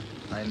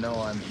I know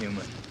I'm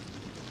human.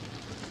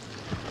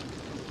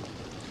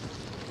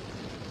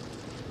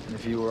 And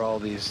if you were all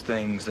these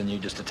things, then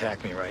you'd just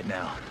attack me right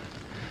now.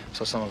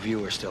 So some of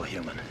you are still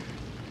human.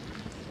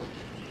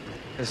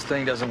 This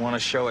thing doesn't want to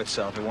show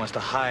itself. It wants to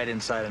hide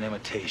inside an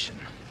imitation.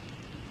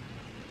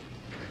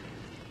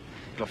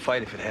 It'll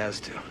fight if it has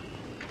to.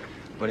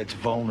 But it's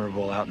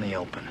vulnerable out in the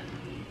open.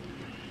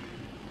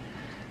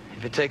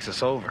 If it takes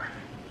us over,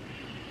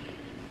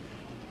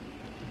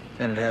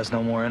 then it has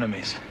no more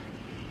enemies.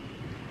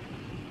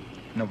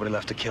 Nobody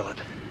left to kill it.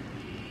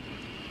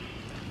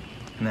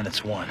 And then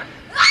it's won.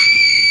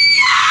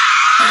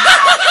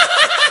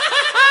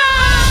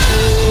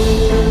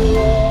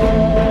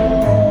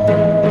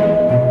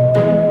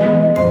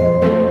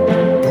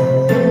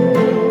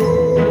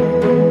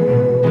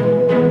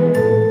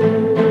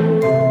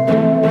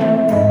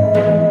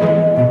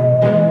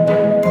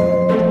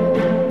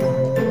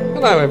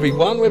 Hello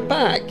everyone, we're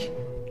back.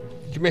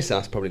 Did you miss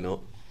us? Probably not.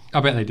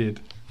 I bet they did.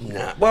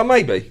 Nah. Well,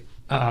 maybe.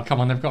 Come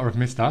on, they've got to have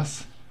missed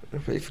us. I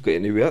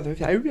forget who we are. Who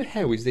the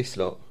hell is this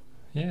lot?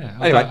 Yeah,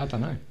 Anyway. I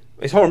don't know.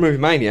 It's Horror Movie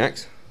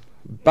Maniacs.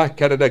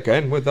 Back at it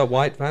again with the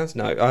white fans.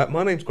 No,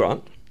 my name's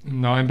Grant.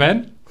 No, I'm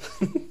Ben.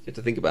 You had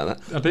to think about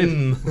that. I did.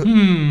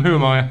 Who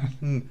am I?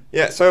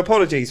 Yeah, so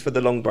apologies for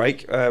the long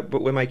break,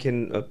 but we're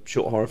making a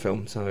short horror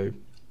film, so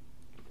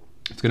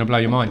It's going to blow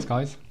your minds,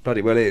 guys.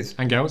 bloody well is.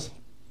 And girls.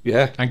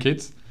 Yeah, And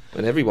kids.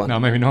 and everyone. No,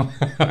 maybe not.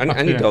 and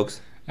your Yeah.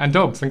 dogs. And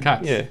dogs and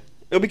cats. Yeah,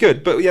 it'll be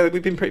good. But yeah,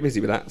 we've been pretty busy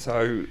with that,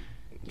 so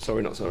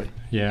sorry, not sorry.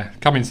 Yeah,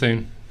 coming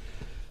soon.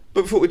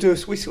 But before we do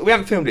this, we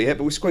haven't filmed it yet,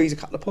 but we squeezed a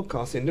couple of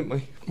podcasts in, didn't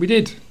we? We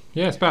did.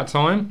 Yeah, it's about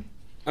time.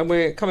 And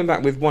we're coming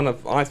back with one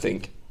of, I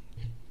think,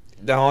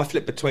 now I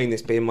flip between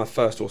this being my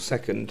first or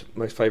second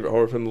most favourite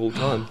horror film of all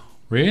time.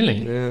 Really?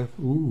 Yeah.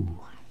 Ooh.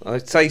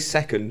 I'd say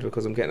second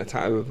because I'm getting a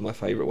tattoo of my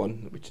favourite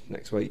one, which is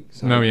next week.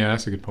 So, No, yeah,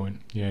 that's a good point.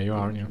 Yeah, you are,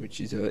 aren't you?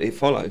 Which is It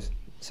Follows.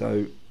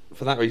 So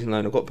for that reason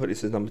alone, I've got to put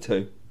this as number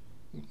 2.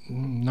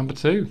 Number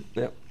 2.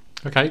 Yep.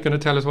 Okay, going to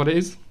tell us what it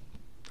is?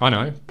 I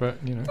know, but,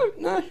 you know.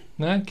 No.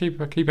 No, keep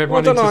Why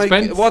everyone in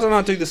suspense. why don't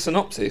I do the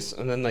synopsis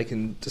and then they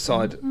can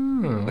decide?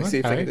 Let's see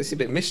if okay. there's a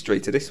bit of mystery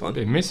to this one.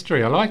 Bit of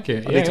mystery, I like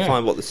it. I need to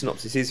find what the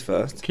synopsis is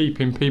first.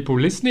 Keeping people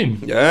listening.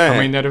 Yeah. I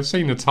mean, they'd have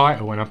seen the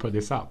title when I put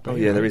this up. But, Oh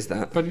you yeah, know. there is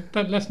that.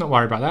 But let's not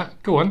worry about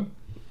that. Go on.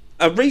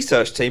 A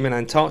research team in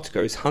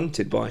Antarctica is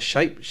hunted by a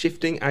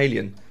shape-shifting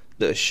alien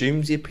that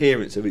assumes the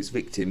appearance of its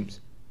victims.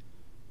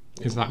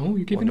 Is that all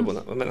you're giving Wonder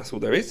us? what I mean, that's all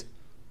there is.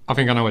 I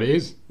think I know what it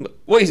is.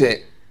 What is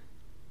it?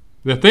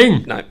 The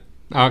Thing. No.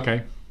 Oh,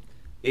 okay.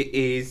 It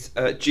is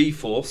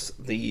G-Force,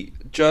 the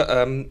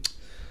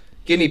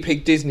guinea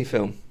pig Disney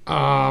film.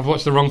 I've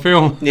watched the wrong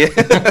film. Yeah.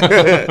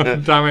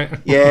 Damn it.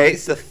 Yeah,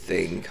 it's The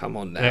Thing. Come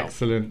on now.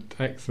 Excellent.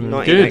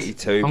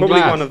 1982. Good. I'm Probably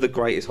glad. one of the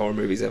greatest horror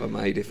movies ever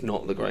made, if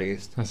not the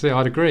greatest. That's it.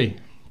 I'd agree.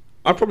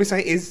 I'd probably say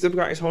it is the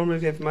greatest horror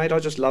movie ever made. I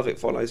just love It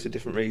Follows for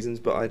different reasons,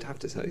 but I'd have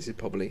to say this is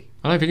probably...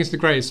 I don't think it's the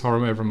greatest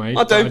horror ever made.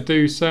 I do. But I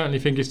do certainly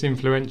think it's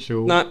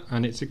influential. No.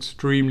 And it's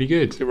extremely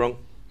good. You're wrong.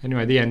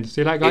 Anyway, the end.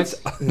 See you later, guys.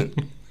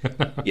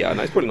 Yeah,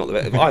 no, it's probably not the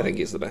best. I think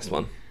it's the best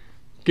one.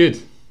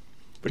 Good.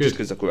 But Good. just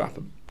because I grew up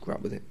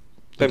with it.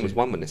 Ben was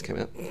 1 when this came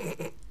out.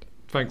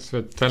 Thanks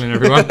for telling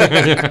everyone.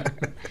 Yeah.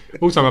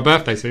 Also, my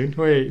birthday soon.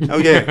 Wait. Oh,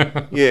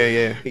 yeah.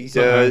 Yeah. He's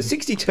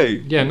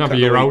 62. Yeah, another Couple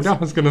year of older, weeks.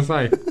 I was going to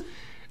say.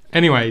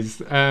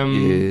 Anyways,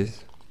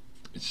 Yes.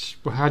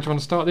 how do you want to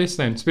start this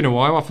then? It's been a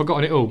while. I've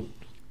forgotten it all.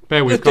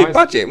 Bear with, Let's do guys.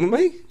 budget, won't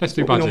we? Let's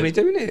do What budget. we normally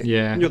do, innit?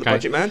 Yeah, You're the okay.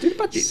 budget man. Do the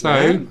budget, So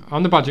man.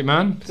 I'm the budget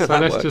man. How's So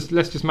that let's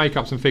work? just make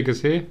up some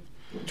figures here.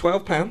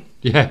 £12.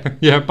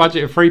 Yeah.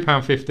 Budget of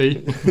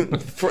 £3.50.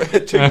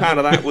 £2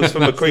 of that was for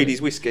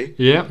McCready's whiskey.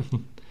 Yeah.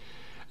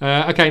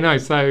 Okay, no.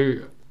 So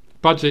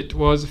budget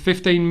was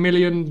 $15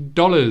 million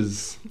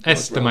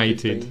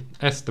estimated. 15.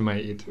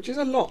 Estimated. Which is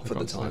a lot for the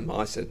God's time.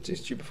 I said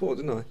this to you before,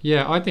 didn't I?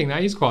 Yeah, I think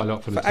that is quite a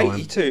lot for the For time.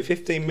 82,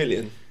 15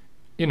 million.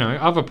 You know,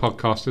 other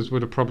podcasters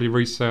would have probably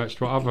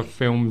researched what other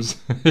films,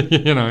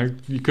 you know,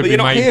 you could But be you're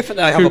not made. here for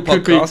the other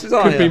podcasts,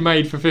 are could be you?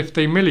 made for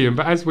 15 million,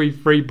 but as we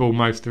freeball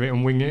most of it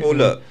and wing it, Well,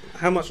 look,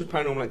 how much was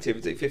Paranormal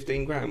Activity?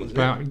 15 grand, wasn't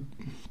it? about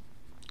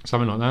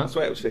something like I that.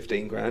 swear it was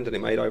 15 grand and it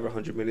made over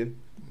 100 million.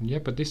 Yeah,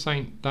 but this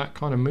ain't that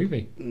kind of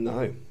movie.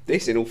 No.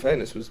 This, in all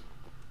fairness,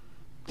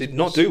 did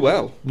not do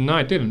well. No,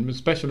 it didn't. The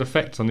special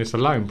effects on this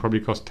alone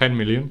probably cost 10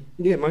 million.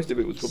 Yeah, most of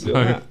it was probably So,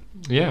 on that.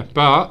 yeah,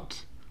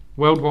 but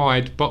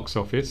worldwide box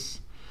office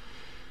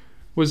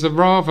was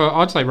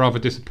I'd say rather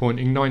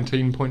disappointing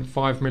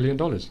 $19.5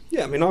 million.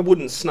 Yeah, I mean, I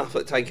wouldn't snuff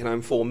at taking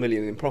home 4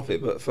 million in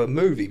profit, but for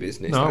movie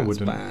business, No, I that's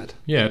wouldn't. bad.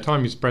 Yeah,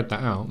 time you spread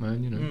that out,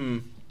 man, you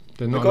know.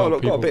 There's They not got a lot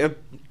of people. a bit of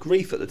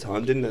grief at the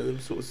time, didn't they?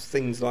 Sort of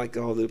things like,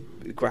 the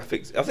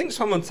graphics. I think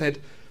someone said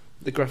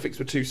the graphics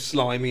were too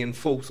slimy and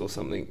false or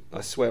something.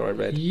 I swear I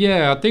read.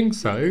 Yeah, I think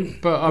so.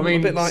 But I A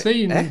mean, bit like,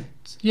 seeing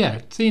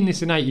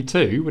this in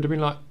 '82 would have been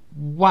like,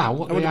 wow,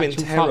 what That would the have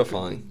been actual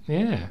terrifying.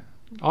 Yeah,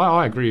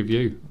 I agree with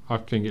you. I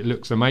think it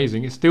looks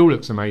amazing. It still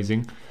looks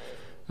amazing.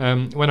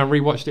 When I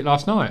rewatched it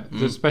last night,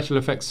 the special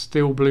effects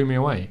still blew me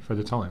away for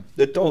the time.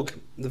 The dog,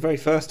 the very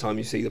first time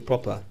you see the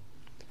proper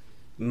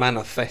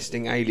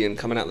manifesting alien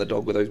coming out of the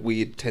dog with those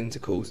weird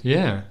tentacles.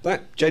 Yeah.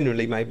 That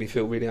genuinely made me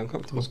feel really I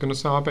uncomfortable. was going to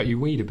say, I bet you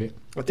weed a bit.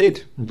 I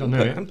did. I know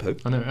it. And poo.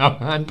 I know. Oh,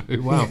 and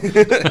poo. Wow.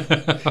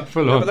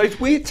 Full No, on. but those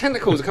weird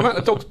tentacles that come out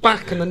of the dog's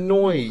back and the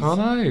noise. I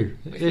know.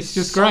 It's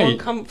just so great.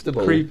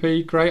 uncomfortable.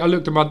 Creepy, great. I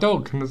looked at my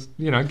dog and was,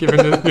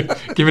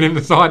 giving him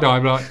the side eye.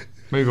 I'm like,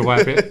 move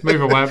away a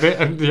bit,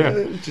 and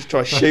yeah. Just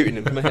try shooting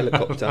him from a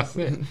helicopter. That's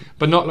it.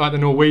 But not like the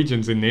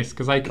Norwegians in this,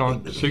 because they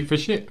can't shoot for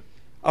shit.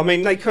 I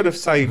mean, they could have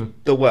saved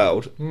the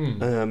world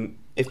Mm.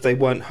 if they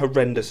weren't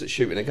horrendous at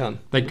shooting a gun.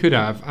 They could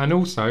have. And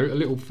also, a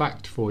little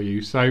fact for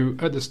you. So,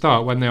 at the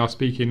start, when they are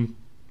speaking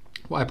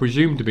what I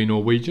presume to be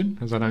Norwegian,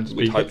 as I don't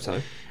We'd speak hope it,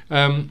 so.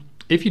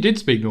 if you did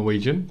speak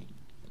Norwegian,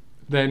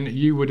 then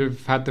you would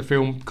have had the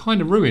film kind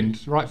of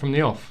ruined right from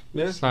the off.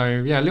 Yeah.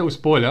 So, yeah, a little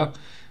spoiler.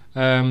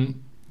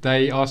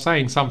 They are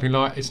saying something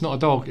like, it's not a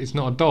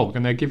dog,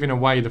 and they're giving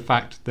away the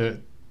fact that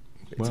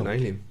It's an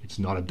alien. it's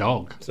not a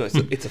dog.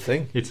 It's a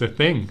thing. It's a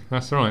thing,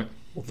 that's right.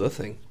 Or the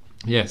thing.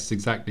 Yes,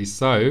 exactly.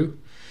 So,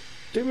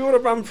 Do we want to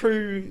run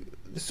through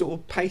the sort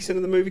of pacing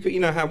of the movie? You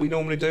know how we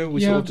normally do?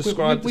 We sort of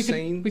describe the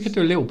scenes? We could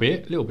do a little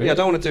bit. Yeah, I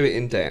don't want to do it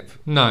in depth.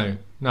 No,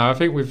 I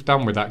think we've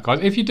done with that, guys.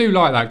 If you do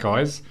like that,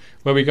 guys,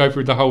 where we go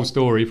through the whole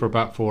story for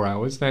about 4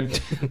 hours, then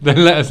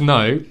let us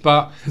know.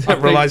 But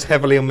That relies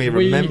heavily on me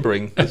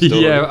remembering the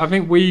story. Yeah, I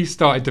think we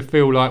started to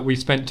feel like we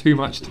spent too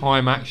much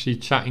time actually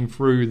chatting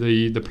through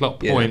the plot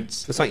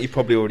points, For something you've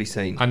probably already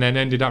seen. and then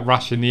ended up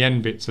rushing the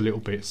end bits a little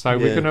bit. So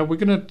Yeah. we're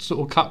gonna sort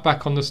of cut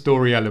back on the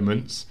story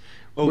elements.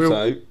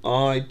 Also,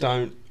 I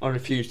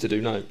refuse to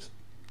do notes.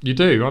 You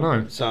do, I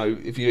know, So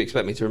if you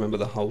expect me to remember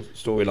the whole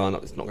storyline,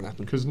 it's not going to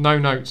happen. because no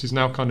notes is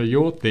now kind of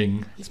your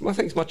thing. I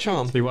think it's my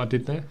charm. See what I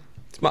did there?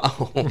 It's my.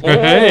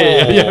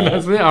 Hey, yeah,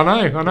 that's it. I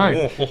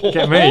know.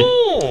 Get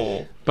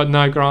me. But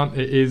no, Grant,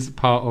 it is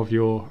part of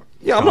your.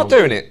 Yeah, I'm not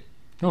doing it.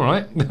 All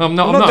right, I'm I'm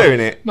not doing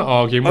it. Not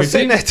arguing I was with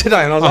sitting you. there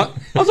today and I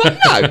was like,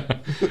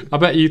 no. I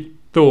bet you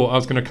thought I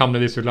was going to come to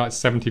this with like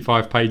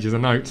 75 pages of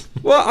notes.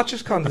 Well, I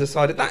just kind of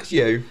decided that's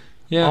you.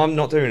 Yeah, I'm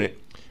not doing it.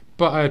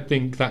 but I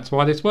think that's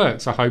why this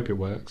works. I hope it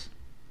works.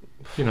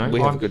 We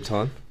have a good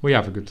time. We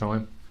have a good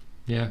time.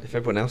 Yeah. If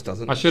everyone else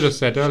doesn't. I should have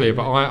said earlier,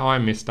 but I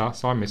missed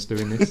us. I missed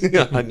doing this.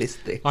 I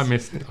missed this.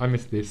 I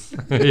missed this.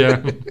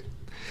 Yeah.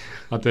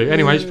 I do.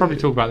 Anyway, you should probably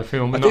talk about the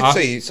film. I And did not us.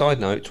 see, side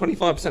note,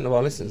 25% of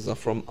our listeners are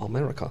from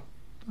America.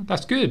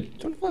 That's good.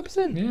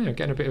 25%. Yeah,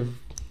 getting a bit of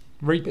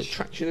reach. Bit of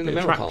traction in Bit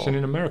of America. traction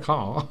in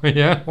America.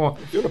 Yeah. Well,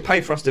 If you want to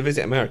pay for us to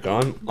visit America,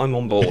 I'm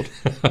on board.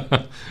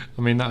 I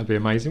mean, that would be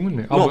amazing,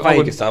 wouldn't it? Not I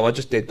Vegas though. I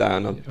just did that,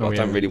 and I Oh, don't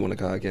yeah. really want to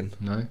go again.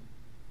 No.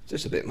 It's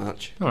just a bit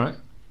much. All right.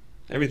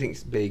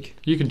 Everything's big.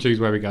 You can choose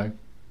where we go.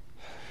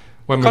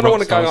 When I we're kind of want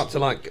rock to go stars. up to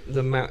like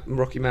the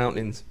Rocky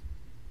Mountains.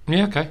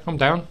 Yeah, okay. I'm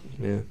down.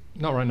 Yeah.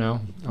 Not right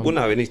now. I'm Well,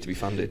 no, it needs to be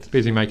funded.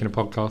 busy making a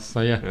podcast,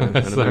 so yeah. And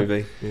a So-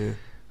 movie. Yeah.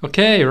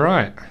 Okay,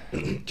 right.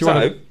 Do you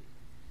want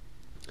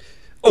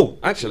Oh,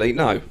 actually,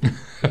 no.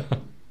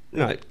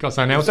 No. got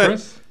something else So- for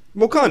us?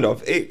 Well, kind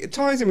of. It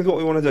ties in with what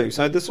we want to do.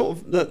 So the sort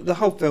of the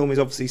whole film is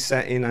obviously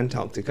set in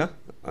Antarctica,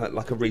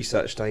 like a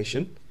research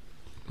station.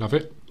 Love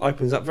it.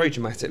 Opens up very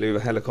dramatically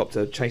with a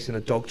helicopter chasing a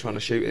dog trying to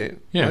shoot it.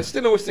 Yeah. I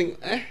still always think,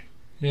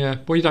 Yeah.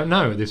 Well, you don't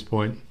know at this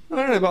point. I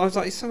don't know, but I was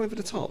like, it's so over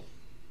the top.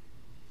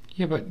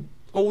 Yeah, but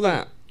All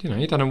that. you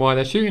don't know why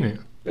they're shooting it.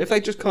 But if they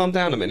just calmed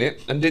down a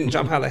minute and didn't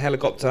jump out of the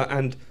helicopter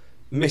and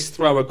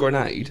misthrow a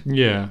grenade,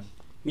 Yeah.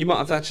 you might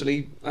have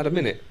actually had a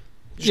minute.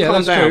 Just Yeah, calm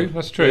that's down. true.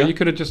 That's true. Yeah. You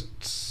could have just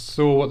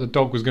saw what the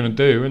dog was going to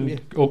do and Yeah.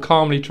 or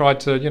calmly tried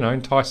to,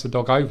 entice the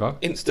dog over.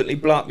 Instantly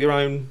blow up your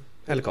own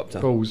helicopter.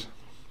 Balls.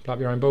 Blow up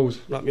your own balls.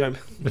 Blow up your own.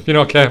 If you're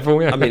not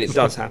careful, yeah. I mean, it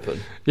does happen.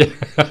 Yeah.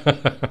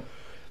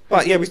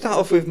 But yeah, we start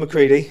off with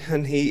McCready,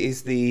 and he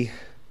is the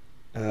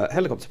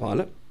helicopter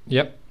pilot.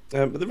 Yep.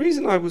 But the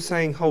reason I was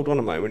saying hold on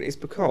a moment is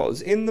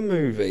because in the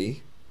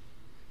movie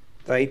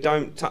they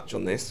don't touch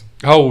on this.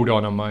 Hold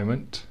on a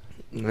moment.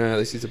 No,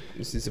 this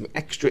is some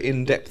extra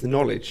in-depth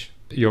knowledge.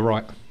 You're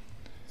right.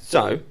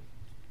 So,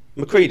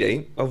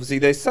 McCready, obviously,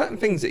 there's certain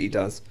things that he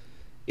does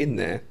in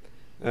there.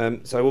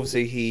 So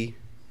obviously he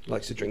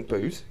likes to drink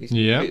booze. He's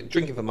Yeah.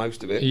 drinking for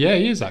most of it. Yeah,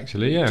 he is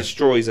actually. Yeah.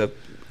 Destroys a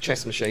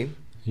chess machine.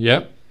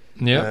 Yep.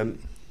 Yep.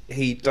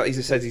 He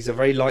says he's a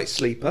very light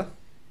sleeper.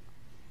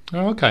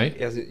 Oh, okay.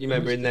 He hasn't, you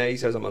remember in there he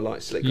says I'm a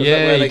light sleeper.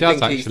 Yeah, he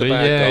does actually.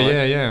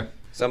 Yeah.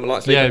 So I'm a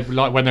light sleeper. Yeah,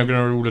 like when they're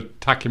going to all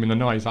attack him in the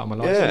night, he's like, I'm a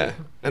light Yeah,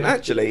 sleeper. and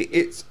actually,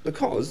 it's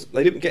because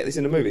they didn't get this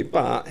in the movie,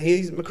 but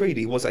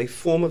McCready was a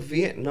former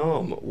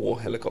Vietnam War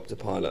helicopter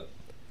pilot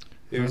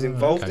who was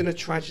involved in a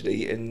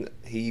tragedy, and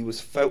he was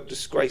felt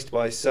disgraced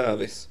by his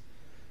service,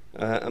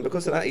 and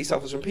because of that, he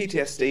suffers from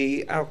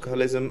PTSD,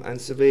 alcoholism, and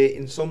severe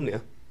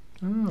insomnia.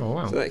 Oh,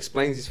 wow. So that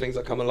explains his things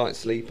like I'm a light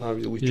sleeper,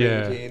 he's always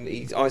Yeah. drinking,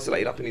 he's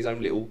isolated up in his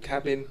own little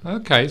cabin.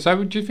 Okay,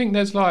 so do you think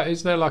is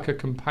there like a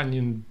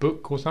companion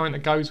book or something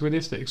that goes with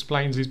this that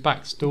explains his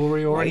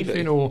backstory or Maybe.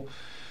 anything, or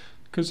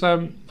because I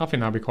think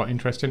that'd be quite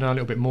interesting to know a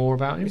little bit more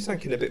about him. Maybe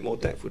something in a bit more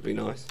depth would be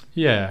nice.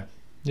 Yeah,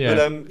 yeah.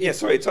 But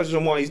sorry, it touches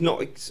on why he's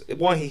not,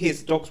 why he hears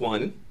the dogs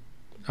whining.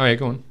 Oh yeah,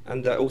 go on.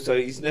 And also,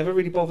 he's never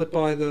really bothered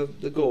by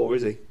the gore,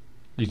 is he?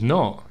 He's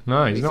not.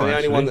 No, he's not. the only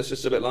actually. one that's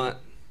just a bit like.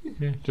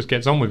 Yeah, just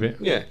gets on with it.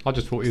 Yeah. I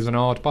just thought he was an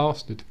hard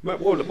bastard.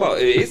 Well,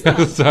 it is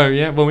that. So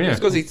yeah, well yeah. It's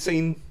because he'd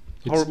seen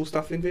horrible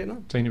stuff in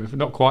Vietnam. Seen it before.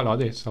 Not quite like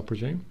this, I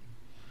presume.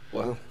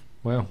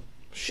 Well,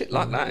 shit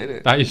like that, isn't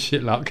it? That is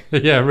shit luck.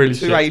 Yeah, really.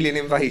 Two shit. alien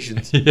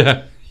invasions.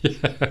 Yeah.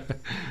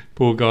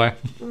 Poor guy.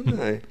 I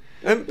know.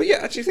 But yeah,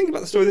 actually, think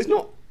about the story. There's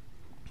not.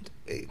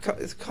 We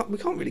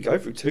can't really go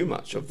through too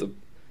much of the.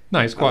 No,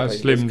 it's quite a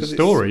slim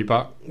story,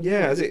 but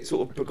yeah, as it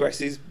sort of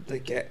progresses, they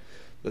get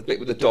the bit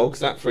with the dogs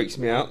that freaks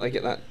me out. They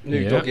get that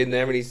new dog in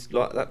there, and he's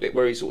like that bit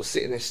where he's sort of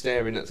sitting there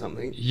staring at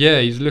something. Yeah,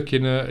 he's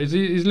looking at.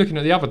 He's looking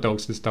at the other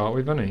dogs to start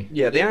with, isn't he?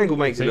 Yeah, the angle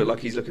makes it look like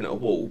he's looking at a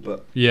wall,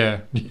 but yeah,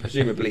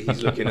 presumably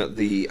he's looking at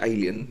the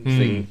alien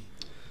thing.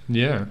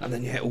 Yeah, and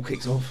then it all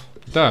kicks off.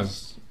 It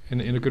does in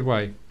a good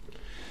way.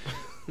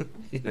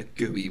 In a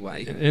gooey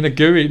way. In a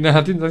gooey. No,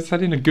 I didn't. I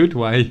said in a good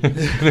way.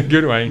 In a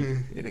good way.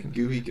 In a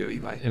gooey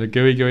way. In a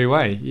gooey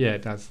way. Yeah,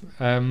 it does.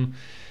 I'm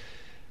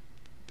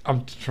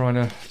trying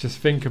to just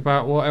think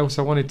about what else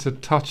I wanted to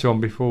touch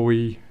on before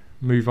we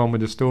move on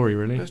with the story.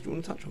 Really. What else do you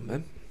want to touch on,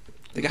 Ben?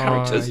 The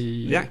characters,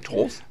 the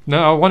actors.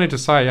 No, I wanted to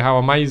say how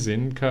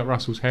amazing Kurt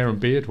Russell's hair and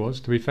beard was.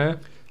 To be fair.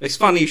 It's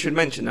funny you should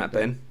mention that,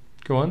 Ben.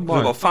 Go on.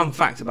 I've got a fun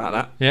fact about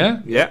that.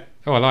 Yeah. Yeah.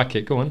 Oh, I like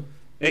it. Go on.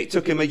 It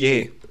took him a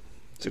year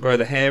to grow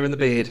the hair and the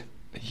beard.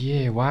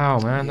 Yeah, wow,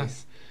 man.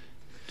 That's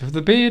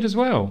the beard as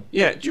well.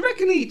 Yeah, do you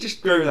reckon he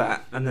just grew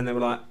that and then they were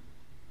like,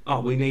 oh,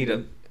 we need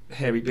a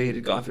hairy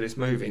bearded guy for this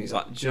movie? And he's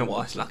like, do you know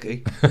what? It's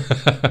lucky.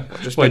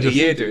 I've just spent a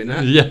year doing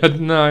that. Yeah,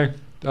 no,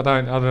 I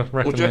don't reckon.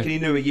 Or do you reckon he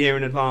knew a year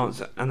in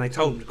advance and they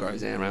told him to grow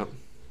his hair out?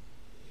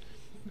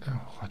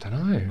 Oh, I don't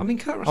know. I mean,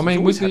 Kurt Russell's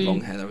always had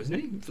long hair though, isn't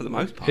he? For the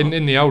most part.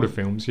 In the older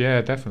films, yeah,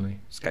 definitely.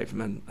 Escape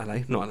from LA,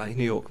 not LA,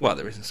 New York. Well,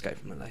 there is Escape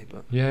from LA,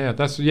 but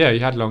yeah, he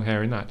had long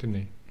hair in that, didn't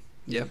he?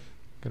 Yeah.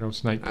 Good old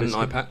Snake. And an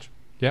eye patch.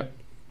 Yep.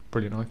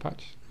 Brilliant eye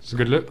patch. It's a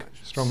good look.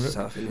 Strong look.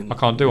 I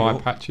can't do eye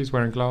patches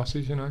wearing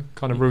glasses, you know.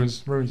 Kind of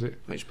ruins it.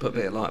 I should put a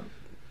bit of like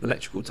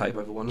electrical tape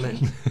over one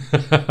lens.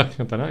 I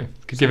don't know.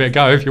 Could give it a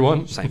go if you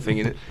want. Same thing,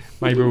 innit?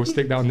 Maybe we'll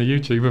stick that on the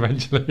YouTube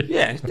eventually.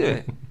 Yeah, let's do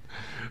it.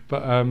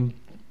 But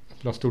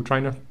lost all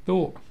train of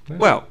thought. Yeah.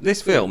 Well,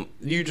 this film,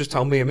 you just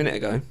told me a minute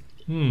ago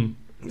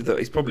that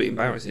it's probably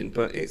embarrassing,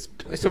 but it's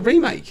a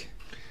remake.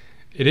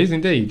 It is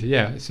indeed,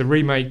 yeah. It's a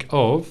remake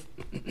of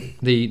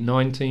the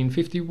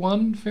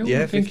 1951 film,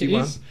 yeah, I think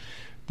 51. it is.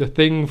 The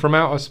Thing from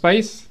Outer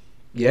Space.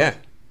 Yeah.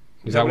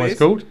 Is that what it's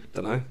called?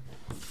 Don't know.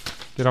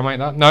 Did I make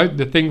that? No,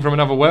 The Thing from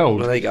Another World.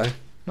 Well, there you go.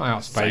 Not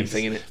Outer Space.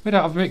 Same thing, innit?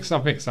 I've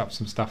mixed up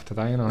some stuff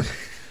today, haven't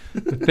I?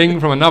 The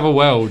Thing from Another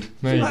World.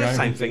 There you go.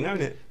 Same thing,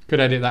 isn't it? Could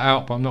edit that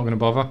out, but I'm not going to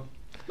bother.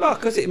 Well,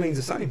 because it means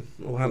the same.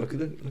 Well, look at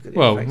the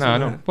well, effects no, on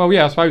no. that. Well,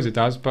 yeah, I suppose it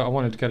does, but I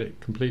wanted to get it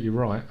completely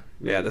right.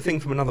 Yeah, The Thing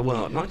from Another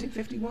World,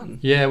 1951.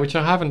 Yeah, which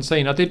I haven't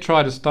seen. I did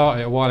try to start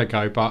it a while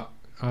ago, but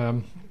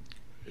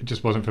it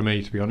just wasn't for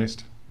me, to be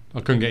honest. I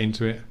couldn't get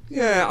into it.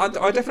 Yeah,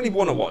 I definitely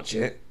want to watch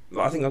it,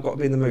 but I think I've got to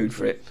be in the mood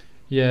for it.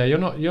 Yeah, you're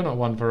not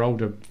one for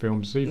older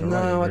films either, No,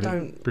 are you, really? I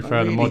don't. Prefer I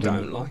really the modern.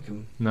 don't like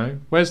them. No?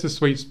 Where's the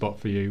sweet spot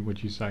for you,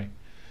 would you say?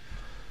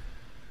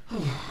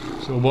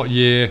 So what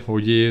year or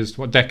years,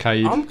 what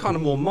decade? I'm kind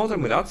of more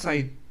modern with it. I'd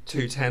say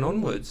 210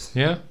 onwards.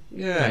 Yeah?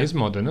 Yeah. That is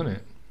modern, isn't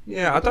it?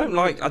 Yeah, I don't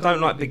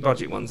like big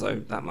budget ones though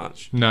that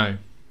much. No.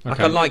 Okay. Like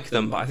I like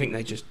them, but I think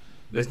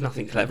there's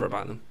nothing clever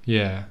about them.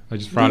 Yeah, they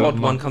just throw a lot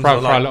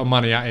of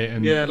money at it,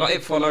 and yeah, like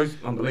It Follows,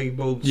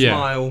 unbelievable. Yeah.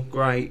 Smile,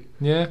 great.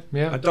 Yeah.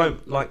 I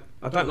don't like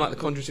the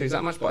Conjuring series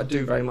that much, but I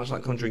do very much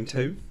like Conjuring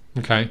 2.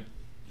 Okay,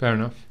 fair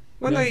enough.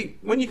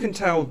 When you can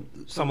tell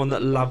someone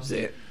that loves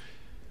it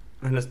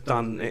and has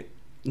done it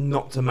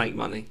not to make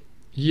money.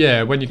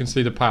 Yeah, when you can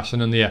see the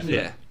passion and the effort.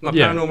 Yeah, like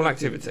Paranormal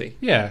Activity.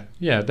 Yeah,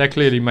 they're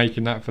clearly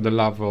making that for the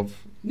love of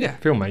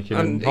filmmaking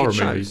and horror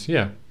movies.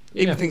 Yeah.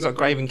 Even things like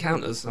Grave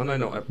Encounters. I know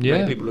not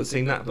many people have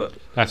seen that, but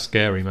that's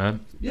scary,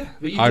 man. Yeah,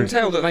 but you can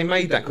tell that they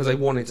made that because they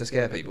wanted to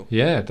scare people.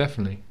 Yeah,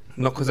 definitely.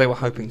 Not because they were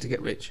hoping to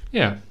get rich.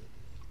 Yeah,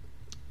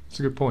 it's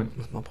a good point.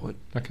 That's my point.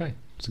 Okay,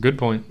 it's a good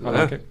point. I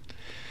like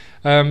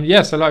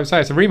it. So like I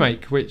say, it's a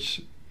remake,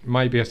 which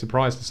may be a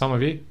surprise to some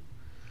of you.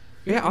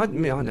 Yeah, I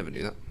never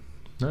knew that.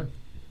 No.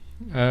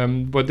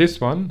 But this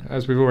one,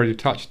 as we've already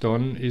touched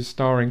on, is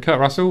starring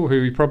Kurt Russell, who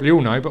you probably all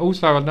know, but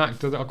also an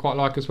actor that I quite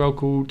like as well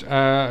called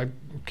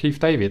Keith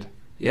David.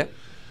 Yeah.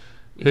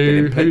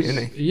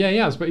 He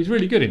has, but he's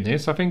really good in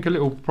this. I think a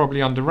little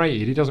probably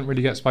underrated. He doesn't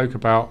really get spoke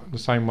about the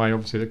same way,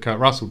 obviously, that Kurt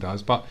Russell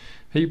does, but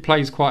he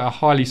plays quite a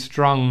highly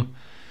strung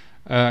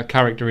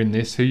character in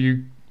this, who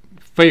you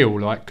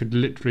feel like could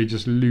literally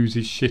just lose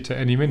his shit at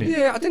any minute.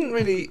 Yeah, I didn't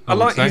really...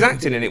 his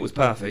acting in it was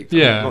perfect.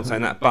 Yeah. I'm not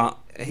saying that, but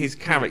his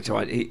character,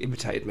 he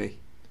imitated me.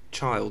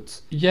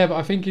 Childs. Yeah, but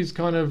I think he's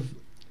kind of...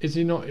 Is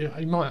he not?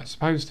 He might have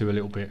supposed to a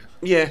little bit.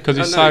 Yeah. Because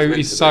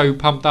he's so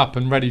pumped up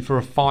and ready for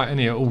a fight, isn't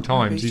he, at all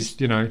times? He's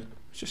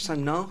just so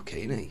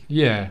narky, isn't he?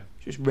 Yeah.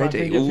 Just ready.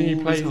 I think he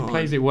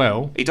plays it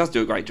well. He does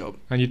do a great job.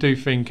 And you do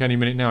think any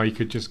minute now he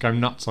could just go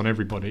nuts on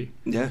everybody.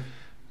 Yeah.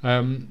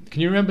 Can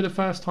you remember the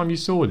first time you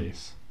saw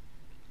this?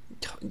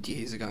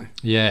 Years ago.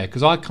 Yeah,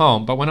 because I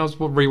can't. But when I was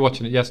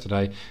rewatching it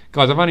yesterday,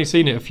 guys, I've only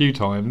seen it a few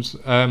times,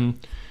 and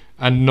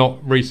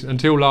not recent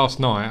until last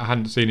night. I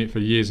hadn't seen it for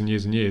years and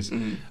years and years,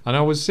 and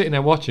I was sitting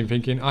there watching,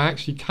 thinking, I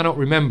actually cannot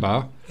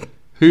remember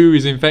who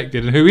is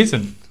infected and who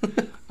isn't.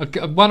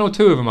 One or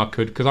two of them I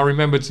could, because I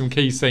remembered some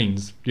key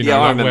scenes. You know, I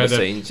like remember where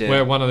scenes. Yeah.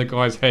 where one of the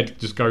guy's head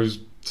just goes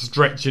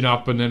stretching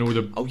up, and then all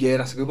the Oh yeah,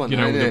 that's a good one.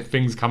 all the it?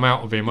 things come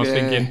out of him. I was Yeah.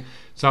 thinking,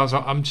 so I was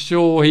like, I'm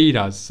sure he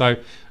does. So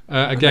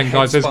again, the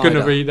guys, head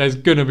there's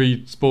gonna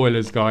be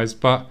spoilers, guys,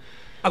 but.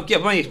 Oh yeah,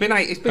 mate,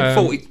 it's been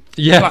 40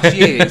 Yeah. plus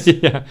years.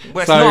 Yeah.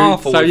 Well, it's not our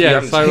fault if you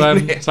haven't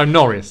seen it. So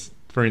Norris,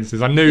 for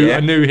instance, I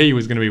knew he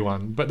was going to be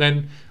one, but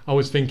then I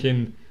was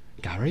thinking,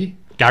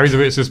 Gary's a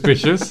bit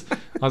suspicious.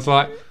 I was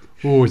like,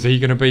 oh, is he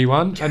going to be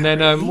one? And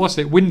then what's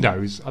it?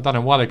 Windows. I don't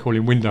know why they call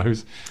him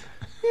Windows.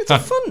 It's a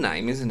fun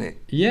name, isn't it?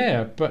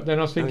 Yeah, but then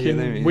I was thinking,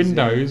 there he is,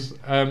 Windows.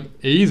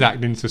 He's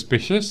acting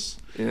suspicious.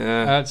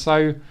 Yeah.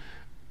 So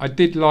I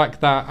did like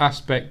that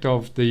aspect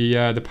of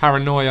the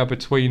paranoia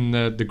between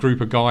the group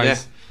of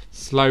guys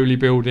slowly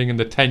building and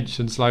the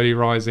tension slowly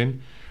rising.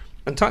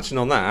 And touching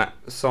on that,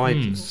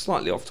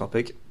 slightly off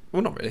topic.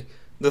 Well, not really.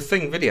 The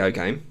Thing video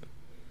game.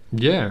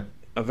 Yeah.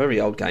 A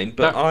very old game,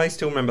 but I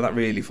still remember that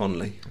really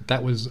fondly.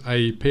 That was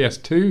a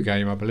PS2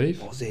 game, I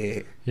believe. Was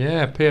it?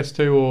 Yeah,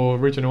 PS2 or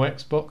original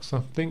Xbox,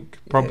 I think.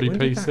 Probably when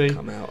PC. Did that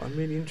come out? I'm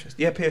really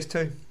interested. Yeah,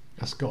 PS2.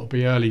 That's got to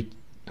be early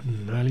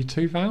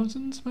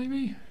 2000s,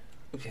 maybe.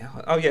 Yeah.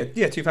 Oh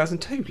yeah,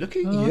 2002. Look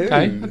at you.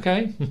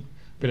 Okay.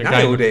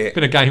 Nailed it.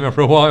 Been a gamer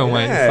for a while,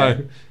 mate.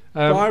 So,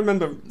 well, I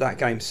remember that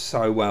game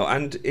so well,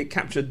 and it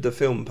captured the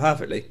film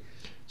perfectly.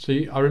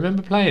 See, I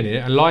remember playing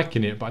it and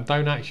liking it, but I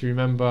don't actually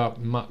remember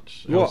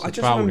much. Well, I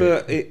just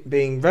remember it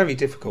being very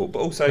difficult, but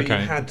also you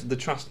had the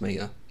trust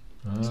meter.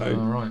 So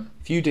right.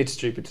 if you did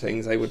stupid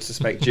things, they would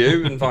suspect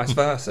you, and vice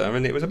versa.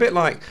 And it was a bit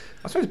like,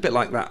 I suppose, a bit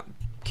like that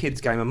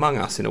kids game Among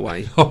Us in a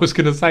way. I was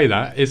going to say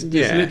that it's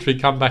literally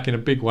come back in a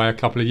big way a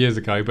couple of years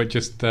ago, but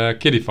just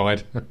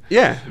kiddified.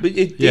 Yeah, but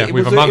it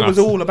was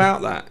all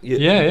about that.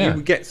 You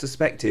would get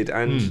suspected,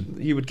 and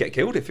you would get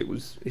killed if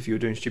you were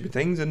doing stupid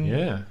things. And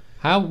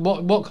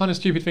what kind of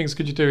stupid things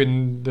could you do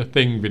in the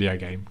Thing video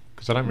game?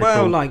 Because I don't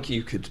recall. Well, like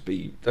you could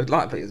be a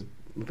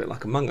bit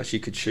like Among Us. You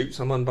could shoot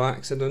someone by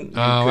accident.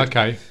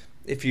 Okay.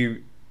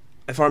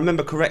 If I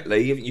remember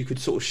correctly, you could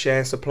sort of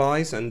share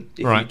supplies, and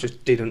if you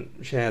just didn't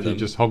share them, you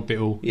just hogged it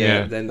all.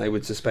 Then they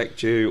would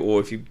suspect you, or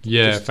if you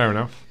fair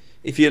enough.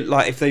 If you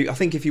I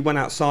think if you went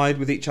outside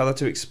with each other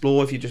to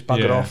explore, if you just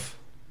buggered off,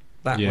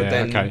 that would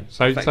then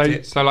so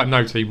like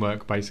no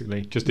teamwork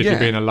basically. Just if you're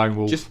being a lone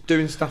wolf, just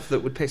doing stuff that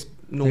would piss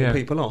normal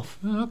people off.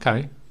 Oh,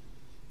 okay.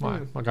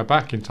 Right, I'll go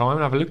back in time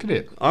and have a look at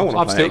it.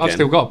 I've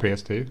still got a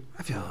PS2.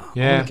 Have you?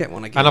 Yeah. I want to get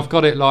one again. And I've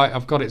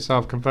got it so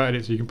I've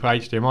converted it so you can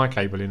put HDMI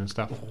cable in and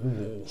stuff.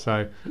 Ooh.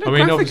 So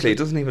graphically, it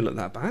doesn't even look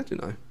that bad, you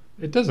know.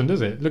 It doesn't,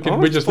 does it?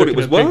 We're just looking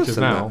at pictures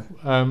now.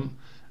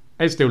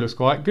 It still looks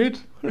quite good.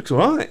 It looks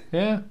alright.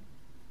 Yeah.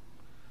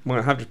 Well,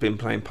 I have just been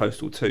playing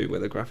Postal 2, where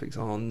the graphics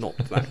are not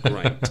that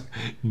great.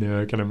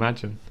 No, I can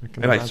imagine.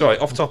 Sorry,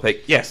 off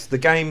topic. Yes, the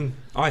game,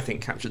 I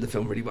think, captured the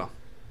film really well.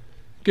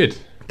 Good.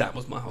 That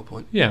was my whole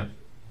point. Yeah.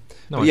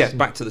 Nice. But yeah,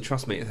 back to the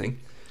trust meter thing.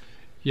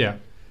 Yeah.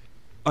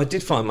 I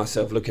did find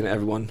myself looking at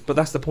everyone, but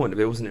that's the point of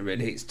it, wasn't it,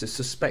 really? It's to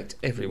suspect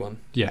everyone.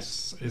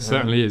 Yes, it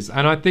certainly is.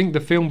 And I think the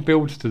film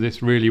builds to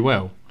this really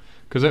well.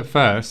 Because at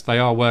first, they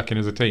are working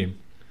as a team.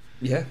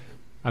 Yeah.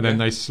 And then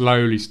they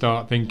slowly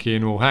start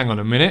thinking, well, hang on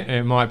a minute,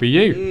 it might be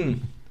you.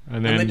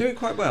 And they do it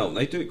quite well.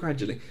 They do it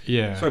gradually.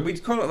 Yeah. So we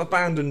kind of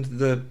abandoned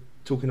the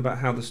talking about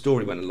how the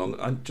story went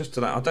along. Just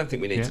to that, I don't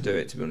think we need to do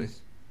it, to be honest.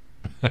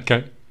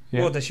 Okay. Yeah.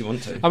 Well, unless you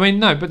want to. I mean,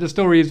 no, but the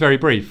story is very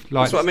brief.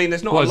 Like, that's what I mean.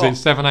 There's not what a lot.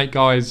 Is it 7-8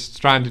 guys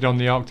stranded on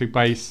the Arctic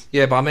base?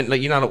 Yeah, but I meant,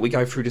 we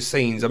go through the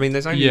scenes. I mean,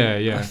 there's only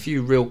a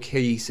few real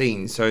key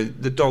scenes. So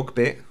the dog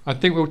bit. I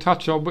think we'll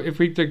touch on, if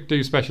we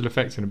do special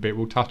effects in a bit,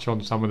 we'll touch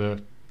on some of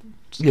the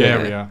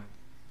scarier.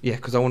 Yeah,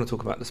 because I want to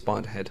talk about the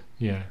spider head.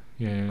 Yeah.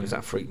 Because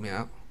that freaked me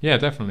out. Yeah,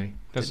 definitely.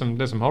 There's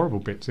some horrible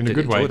bits in a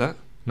good way. Did you enjoy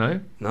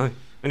that? No.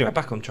 Anyway,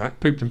 back on track.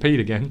 Pooped and peed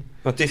again.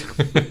 I did.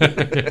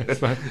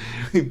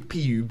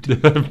 Pubed.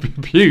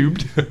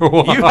 Pubed?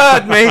 You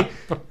heard me.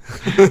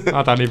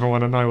 I don't even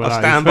want to know what that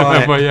stand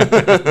by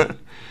it.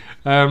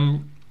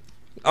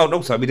 And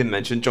also we didn't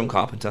mention John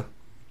Carpenter.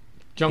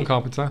 John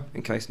Carpenter.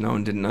 In case no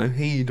one didn't know,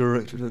 he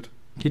directed it.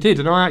 He did,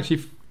 and I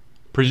actually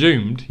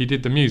presumed he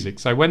did the music.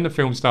 So when the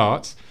film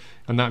starts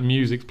and that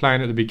music's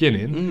playing at the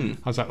beginning,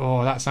 I was like,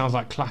 oh, that sounds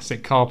like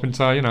classic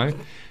Carpenter, you know.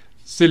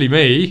 Silly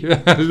me,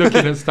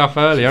 looking at stuff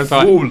earlier. I was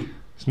like,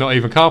 it's not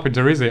even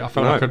Carpenter, is it? I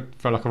felt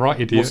like a right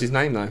idiot. What's his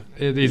name though?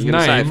 His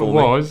name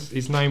was,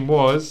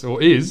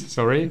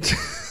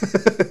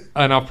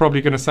 and I'm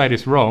probably going to say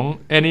this wrong,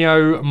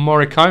 Ennio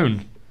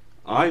Morricone.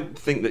 I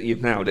think that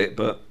you've nailed it,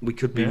 but we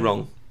could be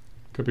wrong.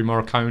 Could be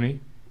Morricone.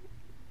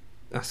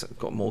 That's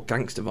got more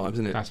gangster vibes,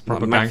 isn't it? That's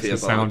proper gangster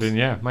sounding.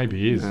 Yeah, maybe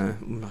he is.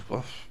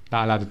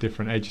 That'll add a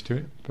different edge to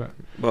it. But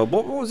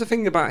what was the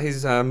thing about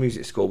his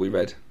music score we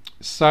read?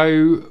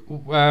 So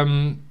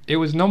it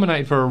was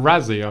nominated for a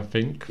Razzie, I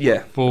think.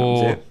 Yeah,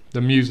 For that's it.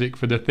 the music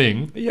for The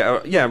Thing. Yeah,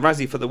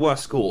 Razzie for the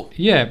worst score.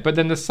 Yeah, but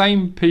then the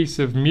same piece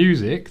of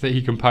music that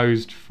he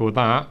composed for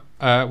that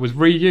was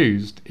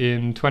reused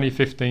in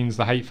 2015's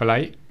The Hateful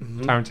Eight,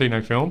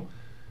 Tarantino film.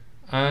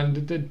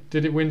 And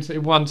did it win?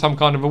 It won some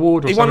kind of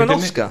award or He something. won an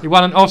didn't Oscar. He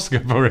won an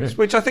Oscar for it.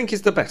 Which I think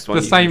is the best one.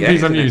 The you same can get,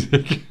 piece of isn't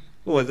it? music.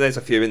 Well, there's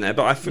a few in there,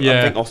 but I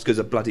think Oscar's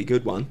a bloody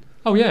good one.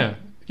 Oh yeah,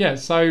 yeah.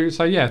 So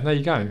yeah, there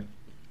you go.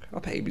 I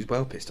bet he was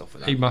well pissed off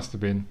with that. He must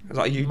have been. I was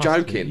like, are you Must have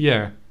joking? been.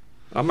 Yeah.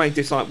 I made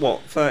this like,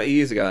 what, 30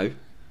 years ago?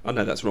 I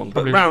know that's wrong,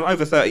 Probably- but around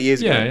over 30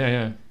 years ago.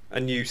 Yeah.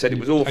 And you said it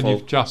was And awful.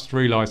 you've just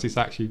realised it's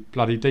actually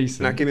bloody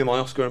decent. Now give me my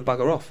Oscar and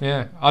bugger off.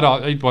 Yeah,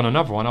 he'd want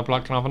another one. I'd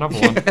like to have another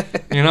one.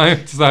 You know,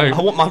 so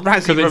I want my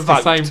Razzie because it's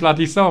revoked. the same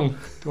bloody song,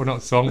 or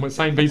not song, but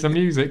same piece of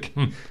music.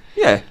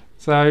 Yeah.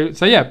 So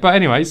yeah. But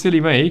anyway, silly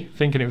me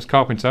thinking it was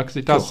Carpenter because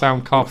it does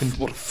sound Carpenter.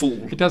 What a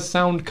fool. It does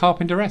sound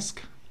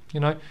Carpenter-esque, you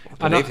know.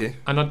 I believe you.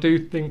 And I do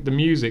think the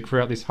music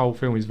throughout this whole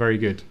film is very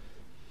good.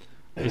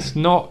 It's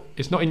not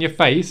in your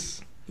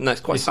face. No,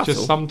 it's quite It's subtle.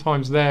 just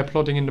sometimes there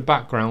plodding in the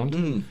background.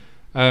 Mm.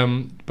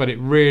 But it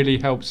really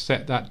helps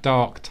set that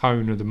dark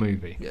tone of the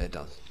movie, Yeah, it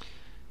does.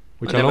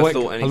 which I I never like.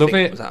 thought I anything love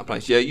it. was out of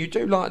place. Yeah, you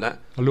do like that.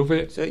 I love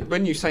it. So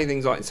when you say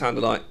things like it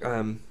sounded like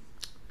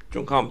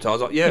John Carpenter, I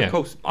was like, yeah, Yeah. of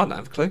course. I don't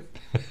have a clue.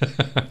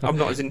 I'm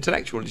not as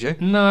intellectual as you.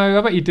 No,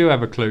 I bet you do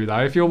have a clue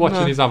though. If you're watching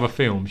No. his other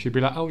films, you'd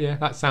be like, "Oh yeah,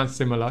 that sounds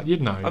similar."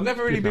 You'd know. I've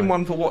never really You'd been know.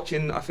 one for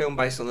watching a film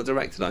based on the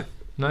director, though.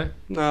 No.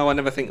 No, I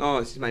never think, oh,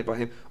 this is made by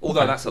him.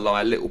 Although Okay. that's a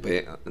lie a little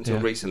bit, until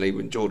Yeah. recently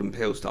when Jordan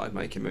Peele started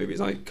making movies,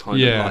 I kind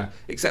Yeah. of like,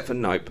 except for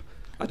Nope.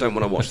 I don't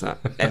want to watch that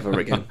ever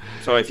again.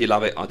 Sorry if you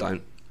love it, I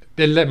don't.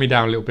 They let me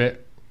down a little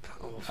bit.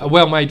 A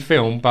well-made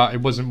film, but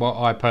it wasn't what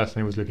I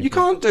personally was looking You for.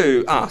 can't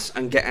do Us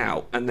and Get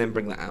Out and then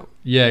bring that out.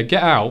 Yeah,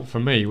 Get Out for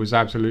me was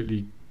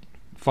absolutely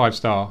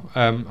 5-star.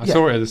 I Yeah.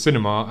 saw it at the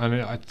cinema,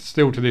 and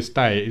still to this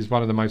day it is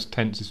one of the most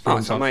tensest Oh,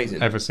 films it's I've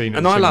amazing. ever seen.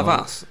 And at I the love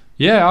cinema. Us.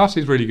 Yeah, Us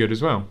is really good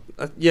as well.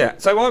 Yeah,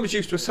 so I was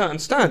used to a certain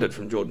standard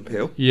from Jordan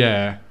Peele,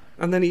 Yeah,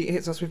 and then he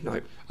hits us with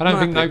Nope. I don't Not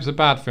think happy. Nope's a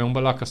bad film,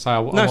 but like I say,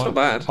 No, it's not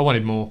bad. I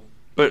wanted more.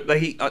 But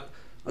I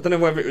don't know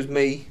whether it was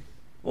me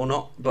or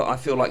not, but I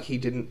feel like he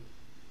didn't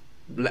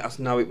let us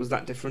know it was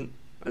that different.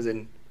 As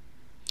in,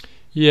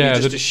 Yeah,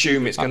 you just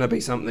assume it's going to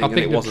be something, I and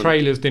think it the wasn't.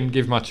 trailers didn't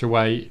give much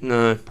away.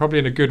 No. Probably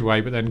in a good way,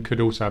 but then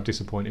could also have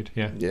disappointed.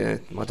 Yeah, Yeah,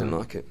 I didn't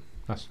like it.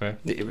 that's fair.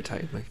 It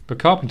irritated me. But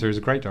Carpenter is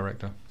a great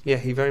director. Yeah,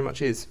 he very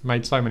much is.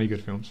 Made so many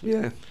good films.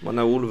 Yeah, I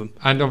know all of them.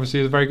 And obviously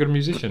is a very good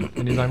musician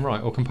in his own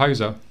right, or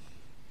composer.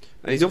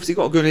 And he's obviously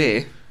got a good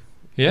ear,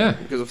 Yeah,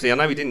 because obviously I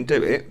know he didn't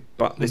do it,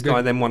 but this Good.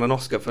 guy then won an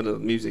Oscar for the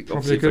music. probably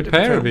obviously a for good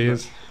different pair of film,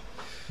 ears.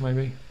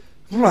 Maybe.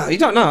 but- Well, you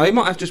don't know. He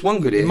might have just one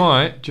good He ear.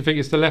 might. Do you think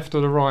it's the left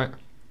or the right?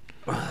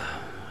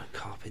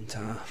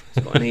 Carpenter.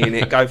 It's got an E in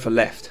it. Go for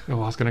left.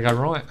 Oh, I was going to go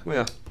right.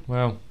 Yeah.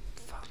 Well,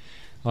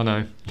 I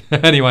know.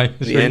 Anyway,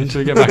 The should we, end. should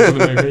we get back to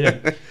the movie?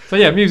 Yeah. So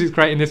yeah, music's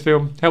great in this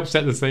film. Helps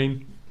set the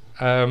scene.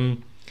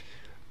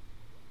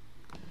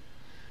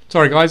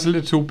 Sorry guys, a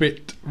little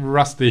bit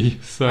rusty.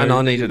 So And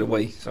I needed a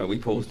wee, so we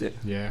paused it.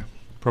 yeah,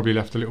 probably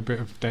left a little bit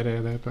of dead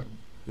air there, but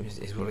It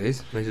is what it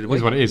is. Needed a it wee.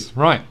 is what it is.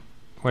 Right,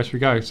 where should we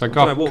go? So I don't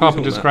know, what were we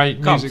Carpenter's talking great,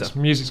 about?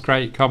 music's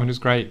great, Carpenter's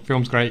great,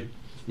 film's great,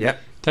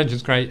 Yep.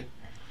 tension's great. Do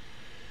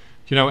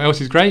you know what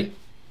else is great?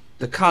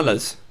 The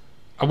colours.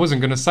 I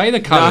wasn't going to say the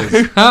colours.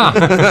 No.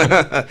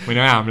 Ah. We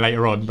know how I'm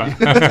later on, but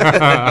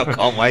I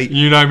can't wait.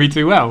 you know me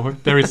too well.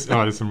 There's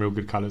some real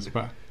good colours,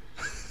 but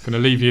going to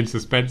leave you in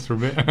suspense for a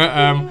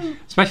bit.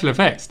 Special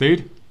effects,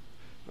 dude.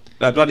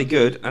 Bloody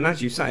good. And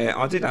as you say it,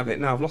 I did have it.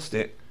 Now I've lost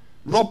it.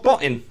 Rob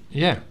Bottin.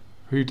 Yeah,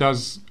 who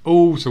does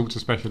all sorts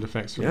of special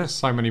effects for Yeah.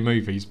 so many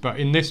movies, but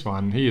in this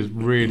one, he is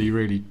really,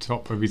 really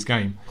top of his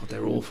game. God,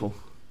 they're awful.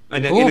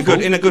 And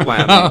Awful? in a good way. I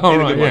mean. Oh, In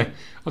a right, good yeah. way.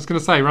 I was going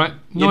to say, right?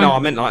 You know, I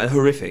meant like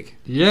horrific.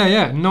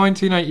 Yeah,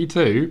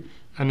 1982,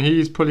 and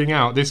he's pulling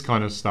out this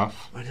kind of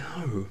stuff. I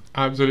know.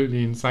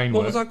 Absolutely insane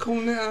What work. was I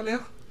calling it earlier?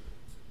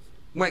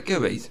 Wet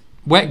gooeys.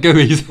 Wet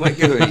gooeys. Wet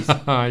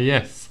gooeys. Ah,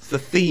 yes. It's the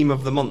theme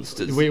of the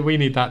monsters. We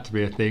need that to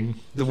be a thing.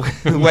 The wet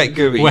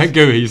gooeys. Wet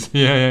gooeys.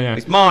 Yeah.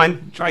 It's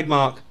mine.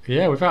 Trademark.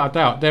 Yeah, without a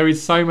doubt. There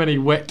is so many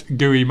wet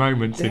gooey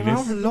moments There in are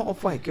this. a lot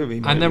of wet gooey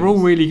moments. And they're all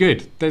really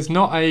good. There's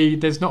not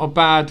a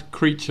bad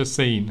creature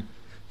scene.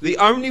 The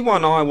only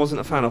one I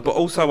wasn't a fan of, but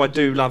also I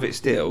do love it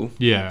still,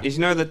 Yeah. is,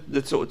 you know,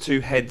 the sort of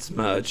two heads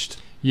merged.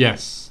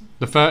 Yes.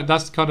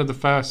 That's kind of the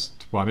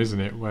first one,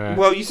 isn't it? Where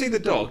Well, you see the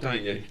dog,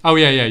 don't you? oh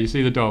yeah, you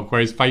see the dog where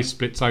his face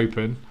splits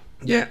open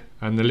Yeah.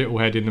 and the little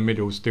head in the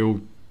middle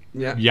still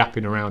Yeah.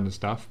 yapping around and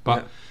stuff.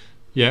 But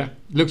yeah,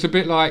 looks a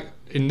bit like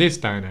in this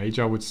day and age,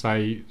 I would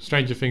say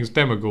Stranger Things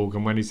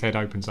Demogorgon when his head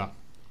opens up.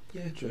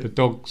 Yeah, true. The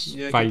dog's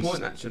Yeah, good face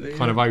point, actually,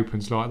 kind of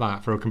opens like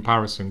that for a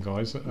comparison,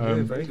 guys. Yeah,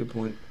 very good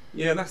point.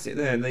 Yeah, that's it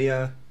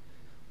there.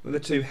 When the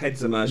two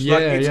heads are merged. Yeah,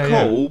 Like, it's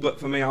yeah, cool, but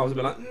for me, I was a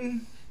bit like,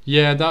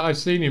 Yeah, that I've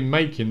seen him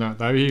making that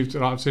though.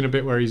 I've seen a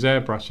bit where he's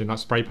airbrushing, like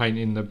spray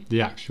painting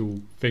the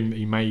actual thing that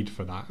he made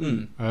for that.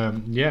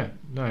 Yeah,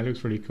 no, it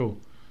looks really cool.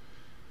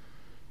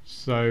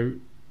 So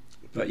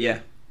But yeah,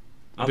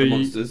 other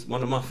monsters.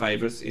 One of my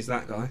favourites is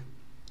that guy.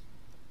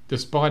 the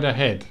spider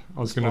head, I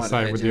was going to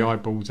Spider say, head, with yeah. the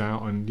eyeballs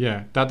out, and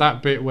yeah,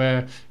 that bit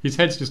where his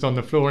head's just on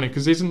the floor, and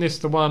because isn't this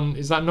the one?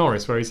 Is that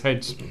Norris where his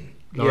head's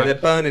Yeah, they're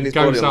burning his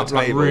goes body on up the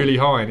like table. really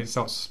high, and it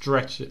starts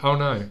stretching. Oh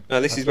no!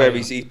 No, this That's is where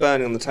later. he's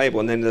burning on the table,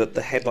 and then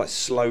the head like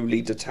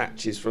slowly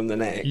detaches from the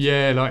neck.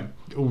 Yeah, like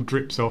all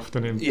drips off,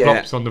 and it Yeah.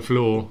 plops on the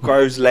floor.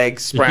 Grows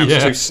legs, sprouts Yeah.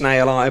 2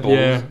 snail eyeballs.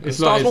 Yeah, and it's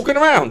starts like walking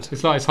around.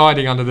 It's like it's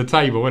hiding under the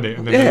table, isn't it?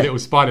 And then Yeah. the little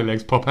spider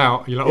legs pop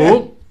out. You're like, Yeah.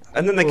 oh,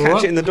 And then they catch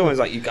What? it in the door and it's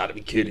like, you got to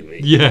be kidding me.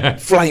 yeah.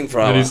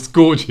 Flamethrower. And it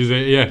scorches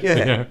it. Yeah, Yeah.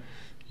 yeah,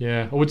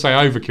 yeah. I would say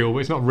overkill, but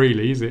it's not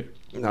really, is it?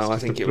 No, It's I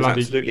just think a it was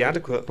bloody- absolutely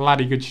adequate.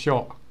 Bloody good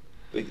shot.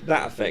 But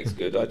that effect's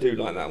good. I do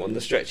like that one,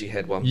 the stretchy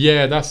head one.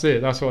 Yeah, that's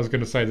it. That's what I was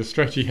going to say. The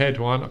stretchy head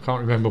one. I can't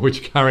remember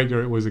which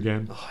character it was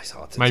again. Oh, it's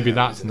hard to Maybe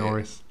tell, that's isn't it?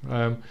 Norris.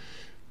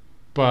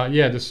 But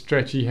yeah, the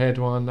stretchy head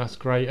one. That's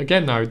great.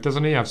 Again, though,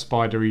 doesn't he have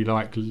spidery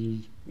like?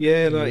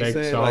 Yeah, like you Legs,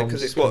 say, arms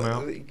because it's come what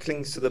out. he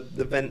clings to the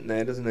vent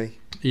there, doesn't he?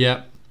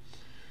 Yeah,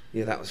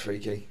 Yeah, that was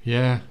freaky.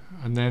 yeah.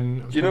 And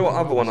then Do you know what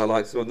other one I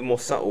liked? So the more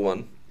subtle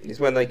one is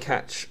when they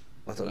catch.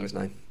 I don't know his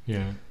name.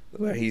 Yeah,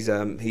 Where he's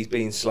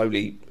being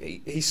slowly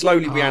he's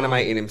slowly Oh.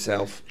 reanimating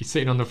himself. he's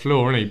sitting on the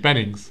floor, isn't he?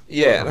 Bennings.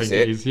 Yeah, I that's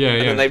think it. is. Yeah,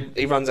 and yeah. then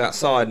he runs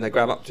outside and they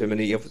grab up to him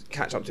and he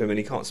catch up to him and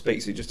he can't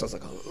speak, so he just does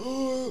like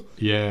a.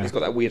 Yeah. He's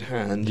got that weird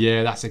hand.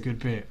 Yeah, that's a good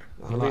bit.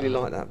 I really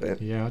like that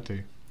bit. Yeah, I do.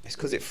 It's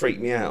because it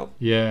freaked me out.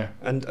 Yeah.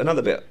 And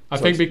another bit. I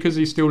think because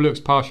he still looks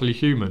partially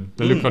human.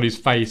 The look on his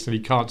face and he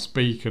can't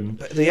speak and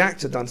But the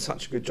actor done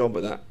such a good job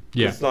with that.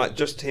 Yeah. It's like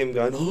just him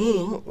going,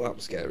 oh, that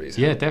was scary as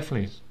hell. yeah,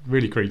 definitely.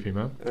 Really creepy,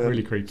 man.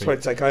 Really creepy. Sorry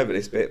to take over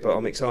this bit, but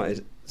I'm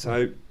excited.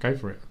 So, Go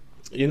for it.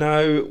 you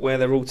know where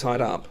they're all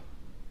tied up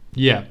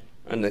Yeah.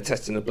 and they're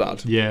testing the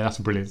blood? Yeah, that's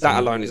a brilliant That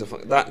scene. alone is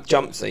that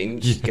jump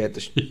scene scared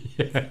the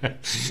yeah.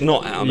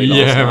 snot out of me Yeah,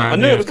 last night. man, I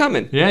knew yeah. it was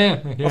coming. Yeah,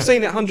 yeah. I've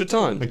seen it 100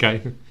 times.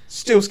 Okay.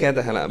 Still scared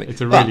the hell out of me.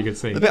 It's a But really good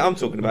scene. The bit I'm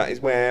talking about is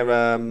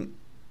where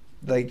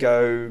they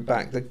go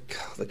back. The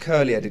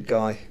curly-headed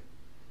guy,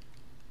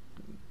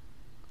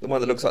 the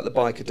one that looks like the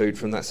biker dude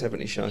from that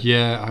 '70s show.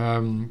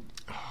 Yeah,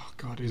 oh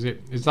god,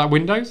 is that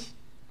Windows?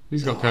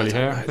 He's got curly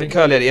hair, I The think.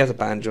 curly-headed, he has a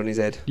bandage on his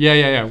head.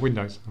 Yeah,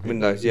 Windows. I think.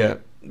 Windows, yeah.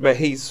 Where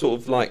he's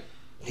sort of like,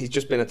 he's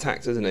just been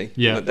attacked, isn't he?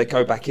 Yeah. And they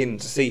go back in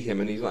to see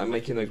him, and he's like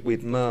making those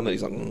weird murmurs.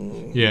 He's like,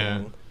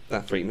 Yeah.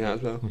 That freaked me out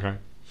as well. Okay.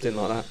 Didn't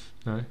like that.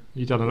 No,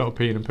 you done a lot of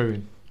peeing and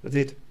pooing. I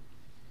did.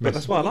 But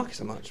that's why I like it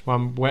so much.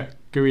 One wet,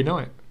 gooey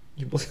night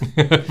It was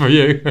for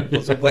you.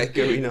 a wet,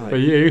 gooey night. For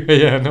you,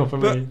 yeah, not for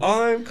But me.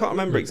 I can't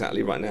remember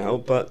exactly right now.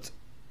 But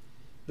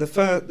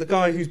the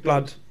guy whose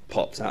blood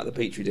pops out of the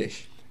petri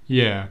dish.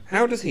 Yeah,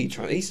 How does he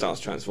he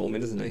starts transforming,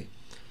 doesn't he?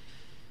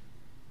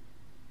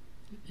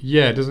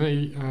 yeah, doesn't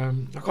he? I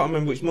can't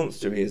remember which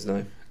monster he is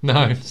now.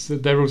 No, so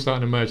they're all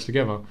starting to merge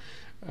together.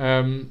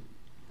 I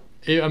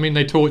mean,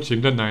 they torch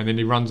him, don't they? And then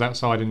he runs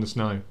outside in the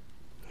snow.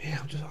 Yeah,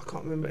 I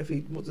can't remember if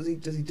what does he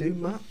do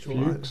much or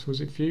Fuchs,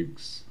 was it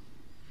Fuchs?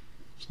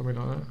 Something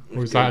like that. Or Must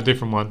was that be. a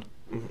different one?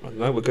 I don't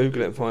know. We'll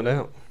Google it and find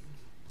out.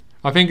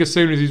 I think as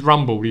soon as he's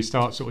rumbled, he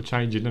starts sort of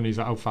changing, and he's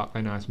like, "Oh fuck,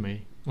 they know it's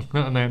me."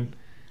 And then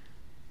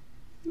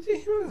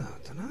I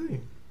don't know.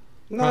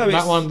 No,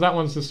 that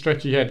one's the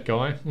stretchy head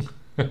guy.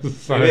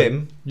 So,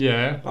 him.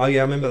 yeah. Oh yeah,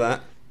 I remember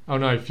that. Oh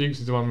no, Fuchs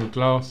is the one with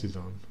glasses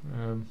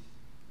on.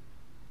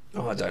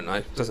 Oh, I don't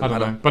know. Doesn't I don't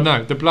matter.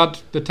 know, but no,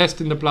 the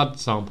testing the blood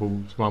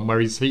samples one where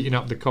he's heating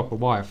up the copper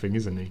wire thing,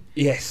 isn't he?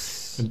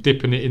 Yes. And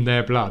dipping it in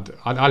their blood.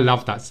 I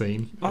love that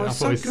scene. Oh, I it's thought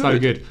so it was good. so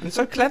good And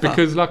so clever.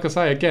 because, like I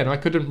say again, I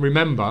couldn't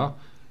remember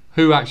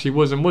who actually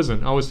was and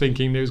wasn't. I was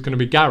thinking it was going to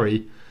be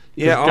Gary.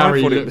 yeah,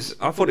 Gary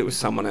I thought it was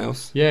someone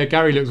else. Yeah,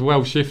 Gary looks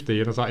well shifty,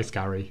 and I was like, it's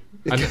Gary,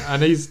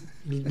 and he's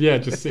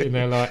just sitting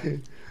there like.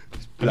 And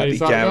Bloody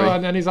he's like, Gary. oh,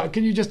 and then he's like,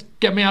 "Can you just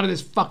get me out of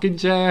this fucking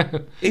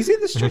chair?" Is it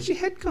the stretchy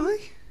head guy?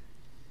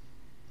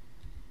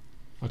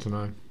 I don't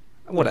know.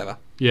 Whatever.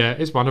 Yeah,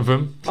 it's one of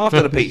them.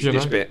 After the petri You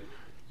dish know? bit,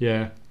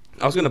 Yeah.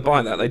 I was going to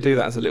buy that. They do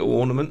that as a little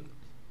ornament.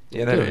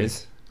 Yeah, there Do it they?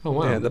 is. Oh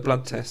wow. Yeah, the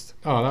blood test.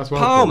 Oh, that's well.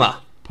 Palmer.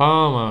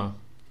 Palmer.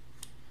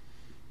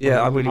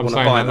 Yeah, I really I'm want to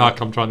saying buy that that.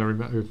 like I'm trying to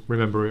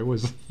remember who it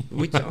was.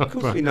 Of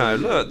course we know.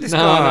 Look, this no,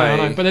 guy.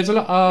 no, but there's a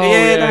lot. Oh,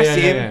 Yeah, that's yeah,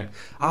 him. yeah.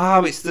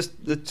 Oh, it's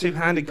the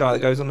two-handed guy that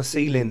goes on the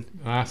ceiling.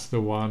 That's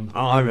the one.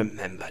 Oh, I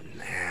remember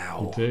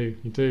now. You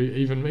do.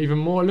 Even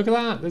more. Look at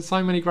that. There's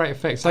so many great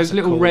effects. Those That's a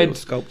little cool red,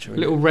 sculpture. isn't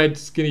little it? red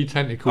skinny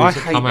tentacles I that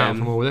hate come out them.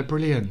 from all. They're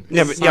brilliant.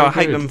 Yeah, but So I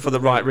hate good. them for the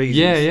right reasons.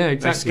 Yeah,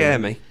 exactly. They scare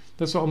me.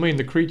 That's what I mean.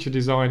 The creature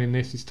design in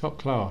this is top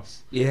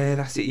class. Yeah,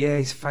 that's it. Yeah,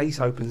 his face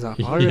opens up.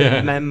 I Yeah.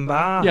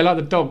 remember. Yeah, like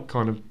the dog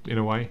kind of in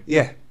a way.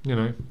 Yeah. You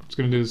know, it's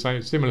going to do the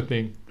same similar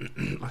thing.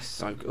 That's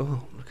so good.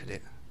 Oh, look at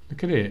it.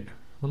 Look at it.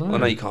 I know. I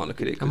know you can't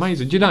look at it. 'cause-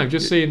 Amazing. Do you know,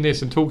 just seeing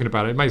this and talking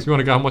about it makes me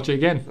want to go and watch it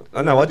again.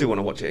 I know. I do want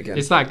to watch it again.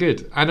 It's that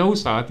good. And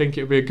also, I think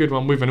it would be a good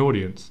one with an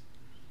audience.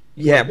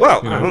 Yeah.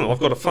 Well, You I know. don't know. I've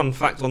got a fun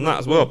fact on that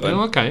as well, Ben.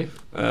 Oh, okay.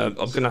 I'm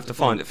gonna have to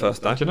find it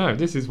first, though. Do you know,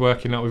 this is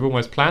working like we've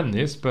almost planned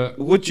this, but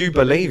Would you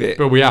believe it?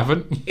 we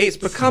haven't. It's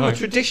become a So-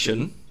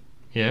 tradition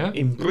Yeah.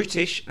 in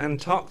British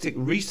Antarctic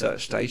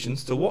research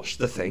stations to watch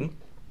The Thing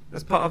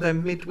as part of their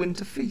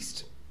midwinter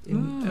feast.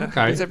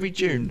 Happens every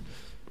June.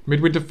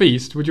 Midwinter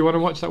feast. Would you want to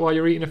watch that while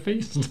you're eating a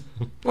feast?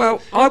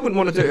 Well, I wouldn't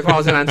want to do it if I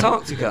was in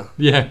Antarctica.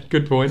 Yeah,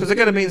 good point. Because they're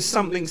going to be in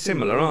something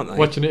similar, aren't they?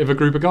 Watching it with a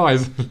group of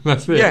guys.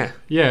 That's it. Yeah.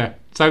 Yeah.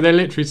 So they're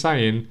literally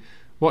saying,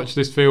 watch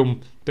this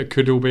film that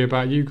could all be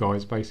about you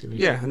guys, basically.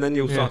 Yeah, and then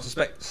you'll start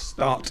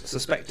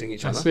suspecting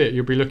each other. That's it.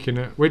 We'd be looking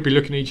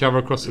at each other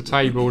across the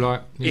table,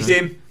 like It's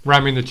him.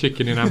 ramming the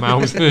chicken in our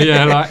mouths.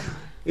 Yeah, like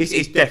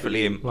It's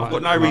definitely him. Like, I've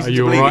got no reason are to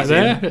you believe all right it's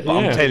there? him, but Yeah.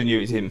 I'm telling you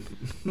it's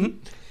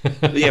him.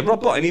 But yeah,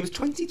 Rob Bottin, he was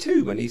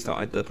 22 when he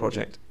started the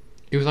project.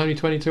 he was only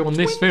 22 on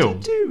this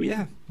film. 22,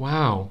 yeah.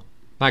 Wow,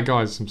 that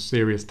guy's some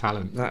serious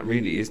talent. That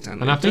really is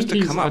talented. And I think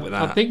Just to come up with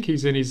that. I think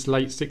he's in his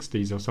late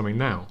 60s or something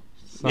now.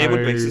 So, Yeah,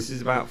 Woodwinks, this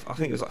is about, I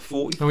think it was like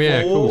 44. Oh yeah,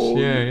 of course.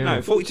 Yeah.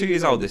 No, 42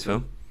 years old, this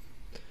film.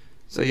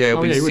 So yeah, he'll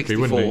Oh be yeah, he would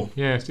 64. be, wouldn't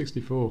he? Yeah,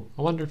 64.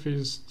 I wonder if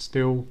he's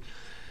still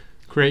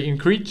creating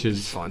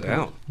creatures. Find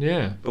out.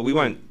 Yeah. But we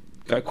won't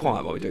go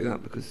quiet while we do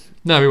that because...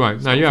 No, we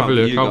won't. No, you have a fun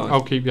for look. you guys.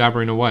 I'll keep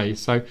yabbering away.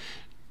 So,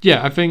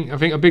 yeah, I think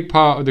a big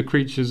part of the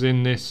creatures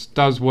in this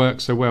does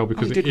work so well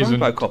because he it did isn't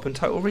RoboCop and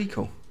Total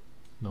Recall.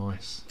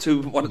 nice.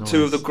 Two Nice.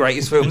 of the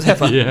greatest films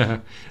ever. Yeah,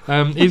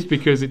 is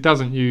because it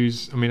doesn't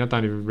use. I mean, I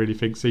don't even really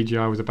think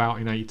CGI was about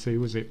in '82,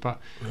 was it? But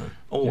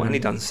Oh, Yeah. and he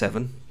done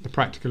 7. the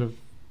practical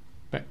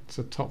effects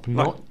are top Like,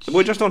 notch.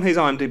 we're just on his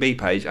IMDb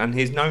page, and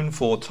his known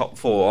for top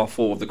 4 are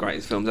 4 of the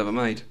greatest films ever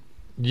made.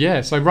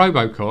 Yeah, so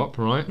RoboCop,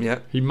 right? Yeah.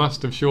 He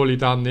must have surely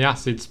done the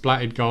acid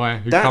splattered guy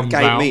who That comes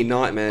gave out. me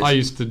nightmares. I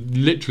used to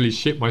literally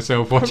shit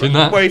myself watching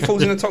that. Where he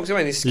falls in a toxic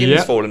rain, his skin's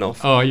Yeah. falling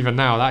off. Oh, even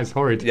now that is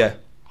horrid. Yeah.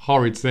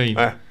 Horrid scene.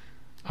 Uh,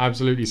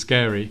 Absolutely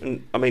scary.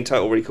 and, I mean,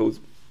 Total Recall's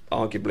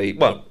arguably,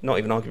 well, not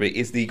even arguably,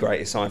 is the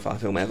greatest sci-fi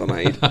film ever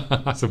made.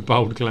 That's a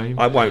bold claim.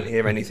 I won't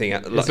hear anything.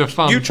 It's a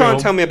fun You try and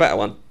film. tell me a better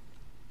one.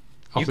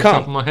 Off You the can't.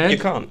 top of my head? You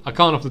can't. I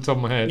can't off the top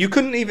of my head. You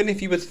couldn't even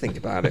if you were to think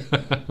about it,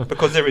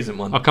 because there isn't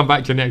one. I'll come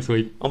back to you next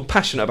week. I'm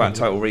passionate about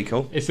Total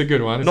Recall. It's a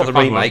good one. It's Not a the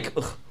fun one. remake.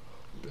 Ugh,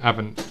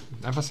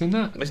 Have I seen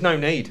that? there's no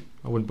need.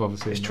 I wouldn't bother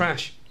seeing It's that.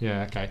 trash.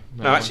 Yeah, okay.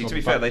 No, actually, to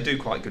be fair, they do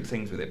quite good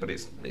things with it, but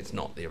it's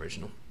not the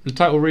original. The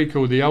Total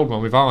Recall, the old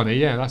one with Arnie,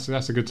 yeah,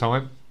 that's a good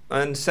time.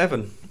 And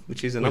 7,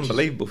 which is an Which is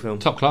unbelievable film.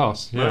 Top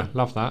class, yeah, Yeah.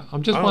 love that.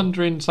 I'm just Oh,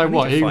 wondering, so I need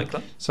what? to He, Fight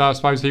Club. so I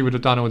suppose he would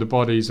have done all the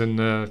bodies and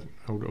all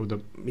the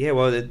Yeah,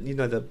 well,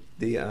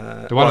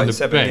 the one on in the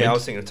 7, bed. Yeah, I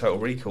was thinking of Total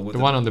Recall. With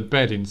the one on the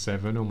bed in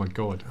 7. Oh my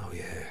god! Oh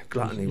yeah,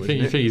 gluttony. You Wasn't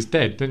think it? he's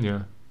dead, didn't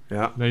you?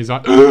 Yeah. And he's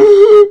like,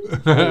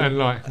 and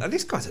like,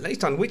 This guy's at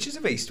least done Witches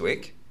of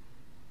Eastwick.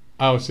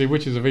 oh, see,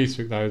 Witches of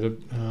Eastwick though.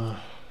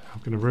 I'm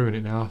going to ruin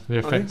it now. The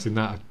effects in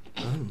that.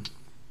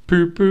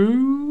 Poo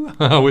poo.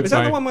 I would Is say.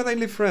 that the one where they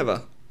live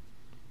forever?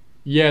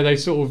 Yeah, they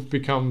sort of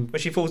become. Where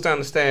she falls down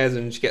the stairs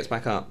and she gets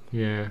back up.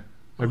 Yeah.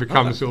 They Oh,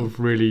 become that sort of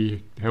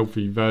really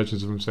healthy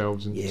versions of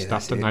themselves and Yeah, stuff,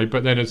 that's don't it. they?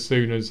 But then as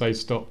soon as they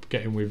stop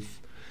getting with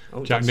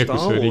Oh, Jack that's Star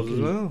Nicholson, Wars as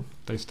well.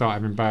 they start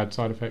having bad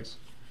side effects.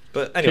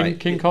 But anyway,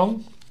 King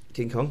Kong?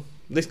 King Kong.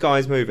 This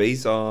guy's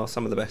movies are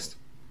some of the best.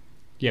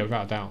 Yeah,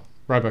 without a doubt.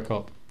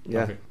 RoboCop. Yeah,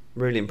 Love it.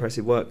 really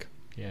impressive work,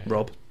 Yeah.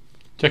 Rob.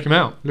 Check him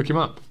out. Look him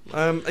up.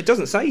 It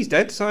doesn't say he's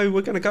dead, so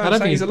we're going to go I and don't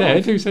say think he's he's alive.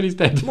 dead. Who said he's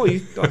dead?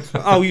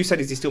 Well, you said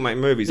is he still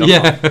making movies?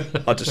 Yeah.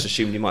 I just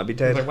assumed he might be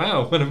I was dead.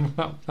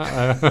 like,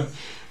 wow.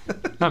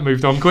 That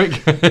moved on quick.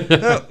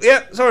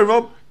 Yeah, sorry,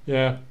 Rob.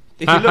 Yeah.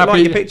 If you look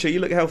like your picture, you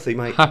look healthy,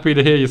 mate. Happy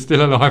to hear you're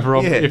still alive,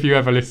 Rob, Yeah. if you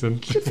ever listen.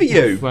 Good for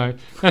you. So,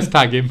 let's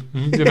tag him,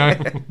 you know.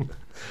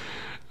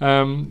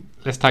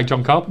 Let's tag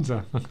John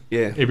Carpenter.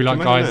 Yeah. He'd be like,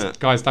 Can you imagine guys, that?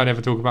 guys, don't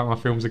ever talk about my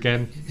films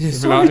again. He'd be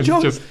sorry, like,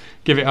 John. Just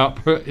give it up.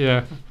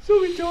 Yeah.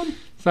 Sorry, John.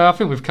 So I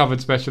think we've covered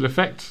special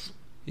effects.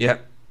 Yeah.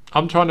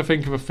 I'm trying to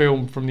think of a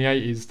film from the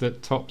 80s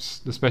that tops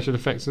the special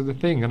effects of The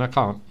Thing, and I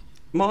can't.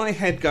 My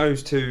head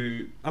goes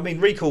to... I mean,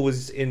 Recall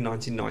was in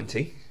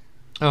 1990,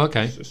 Oh,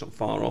 okay. so it's not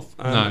far off.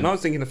 No. And I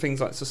was thinking of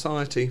things like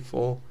Society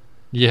for...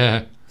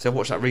 Yeah, So I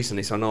watched that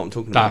recently, so I know what I'm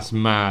talking about. that's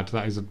mad.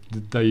 That is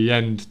the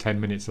end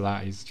 10 minutes of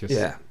that is just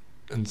Yeah.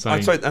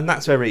 insane. And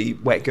that's very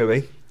wet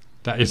gooey.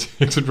 That is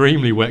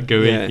extremely wet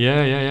gooey.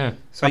 Yeah. Yeah.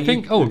 So I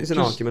think. Oh, it's an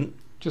just, argument.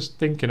 just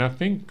thinking. I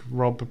think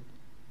Rob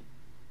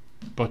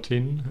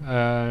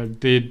Bottin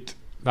did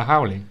The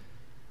Howling.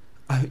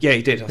 Yeah,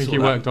 he did. I think he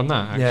worked on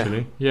that Yeah.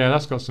 actually. Yeah,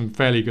 that's got some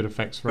fairly good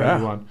effects for Yeah.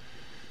 everyone.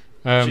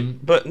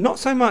 But not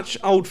so much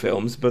old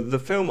films, but the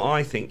film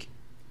I think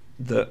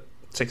that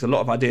takes a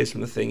lot of ideas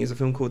from The Thing is a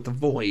film called The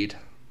Void.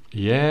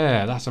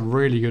 Yeah, that's a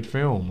really good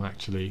film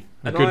actually.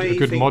 A And good, I a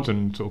good think-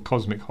 modern sort of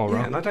cosmic horror.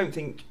 Yeah, and I don't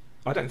think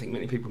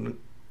many people...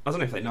 I don't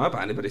know if they know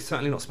about it, but it's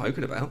certainly not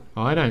spoken about.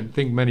 I don't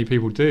think many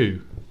people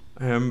do,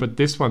 But but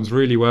this one's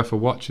really worth a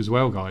watch as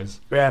well,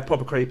 guys. yeah,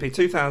 proper creepy.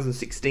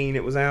 2016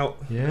 it was out.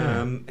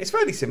 Yeah. It's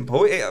fairly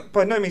simple.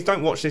 By no means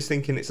don't watch this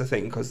thinking it's a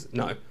thing, because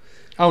no.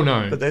 Oh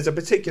no. But there's a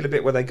particular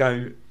bit where they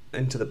go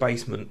into the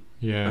basement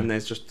Yeah, and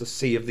there's just a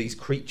sea of these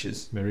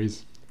creatures. there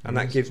is. And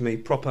that gives me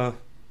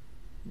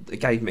it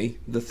gave me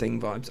The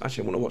Thing vibes.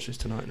 Actually, I want to watch this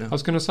tonight now. I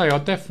was going to say, I'll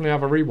definitely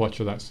have a rewatch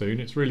of that soon.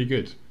 It's really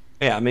good.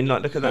 Yeah, I mean,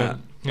 like, look at that.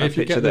 That if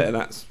you picture get there,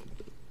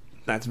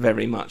 that's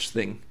very much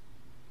Thing.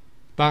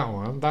 that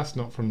one, that's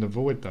not from The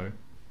Void though.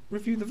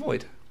 Review the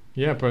Void.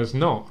 Yeah, but it's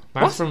not.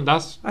 That's What?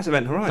 that's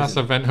Event Horizon. that's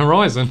Event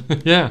Horizon.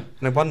 Yeah.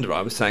 No wonder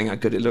I was saying how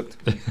good it looked.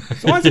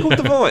 So why is it called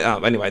The Void? Oh,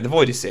 anyway, The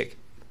Void is sick.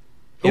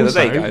 Yeah, Also-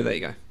 there you go, there you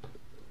go.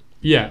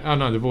 Yeah. Oh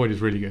no, The Void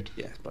is really good.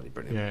 Yeah, it's bloody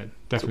brilliant. Yeah,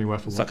 definitely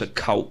worth a It's watch. like a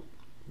cult,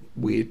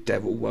 weird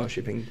devil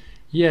worshipping.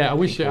 Yeah, I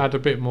wish it had a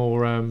bit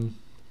more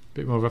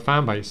of a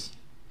fan base.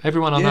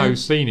 Everyone I Yeah.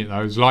 know's seen it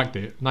though, has liked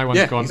it. No one's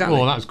Yeah, gone, exactly.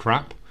 oh, that was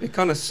crap. It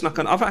kind of snuck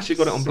on. I've actually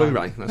got it on So-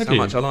 Blu-ray. That's Have how you?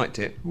 much I liked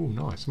it. Oh,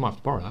 nice. I might have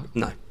to borrow that.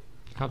 No,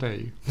 How dare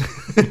you?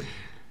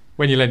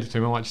 When you lend it to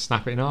me, I might just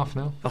snap it in half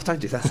now. I don't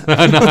do that.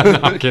 No,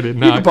 I'm kidding.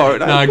 No, You can borrow it,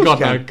 though. no, Of course God,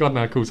 you no, can. God,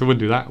 no, cool. So I wouldn't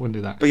do that. Wouldn't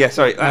do that. But yeah,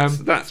 sorry.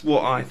 That's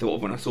what I thought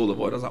of when I saw The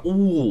Void. I was like,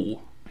 ooh,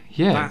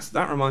 Yeah.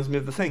 that reminds me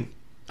of The Thing.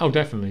 Oh,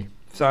 definitely.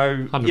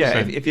 So 100%. yeah,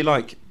 if you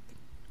like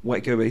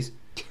wet gooeys,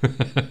 Who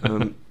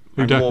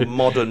and don't- more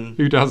modern,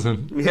 Who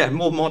doesn't?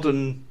 more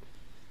modern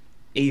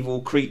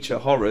evil creature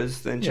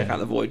horrors, then check Yeah. out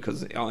The Void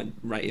because I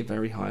rate it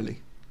very highly.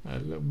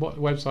 What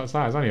website's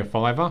that? It's only a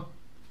 £5.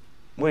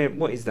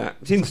 What is that?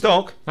 It's in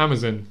stock.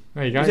 Amazon.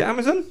 There you go. Is it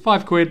Amazon?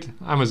 £5.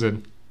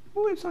 Amazon.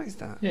 What website is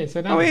that? Yeah, it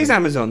said Oh, Amazon. it is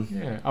Amazon.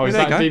 Yeah. Oh, is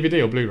There that you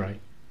DVD or Blu-ray?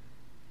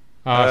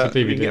 Oh, it's a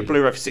You can DVD. get a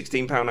Blu-ray for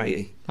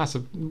 £16.80 That's a.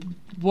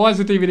 Why is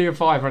a DVD a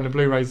 £5 and the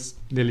Blu-ray's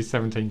nearly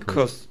 17 quid?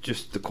 because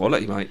just the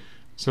quality, mate.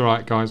 It's all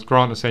right, guys.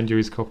 Grant will send you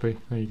his copy.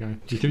 There you go.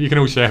 You can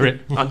all share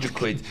it. 100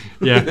 quid.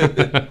 Yeah.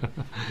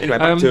 Anyway,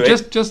 back to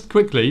it. just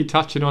quickly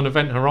touching on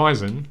Event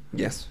Horizon.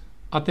 Yes.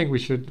 I think we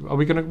should. Are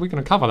we we're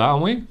gonna cover that,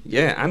 aren't we?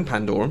 Yeah, and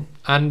Pandorum.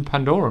 And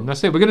Pandorum.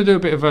 That's it. We're gonna do a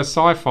bit of a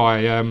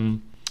sci-fi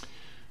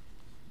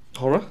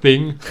Horror.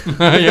 thing.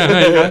 Yeah,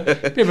 there you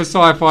go. Bit of a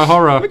sci-fi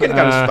horror. We're gonna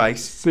go to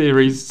space.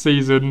 Series,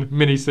 season,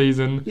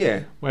 mini-season,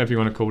 Yeah. whatever you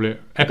want to call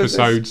it. Because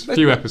Episodes, there's-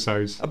 few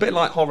episodes. A bit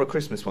like horror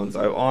Christmas ones,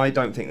 though. I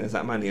don't think there's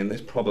that many, and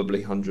there's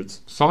probably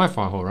hundreds.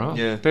 Sci-fi horror.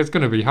 Yeah. There's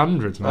going to be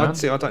hundreds, man.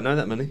 I don't know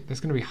that many. There's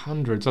going to be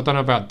hundreds. I don't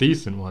know about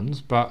decent ones,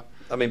 but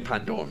I mean,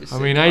 Pandorum is I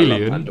sick. mean, love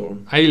Alien.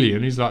 Pandorum.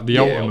 Alien is like the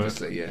Yeah, ultimate.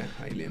 obviously, yeah,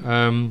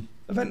 Alien.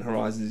 Event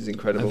Horizon is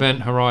incredible.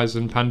 Event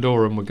Horizon,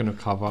 Pandorum. We're going to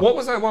cover. What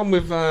was that one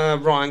with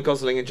Ryan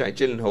Gosling and Jake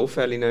Gyllenhaal?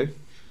 Fairly new.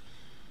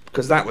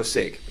 Because that was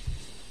sick.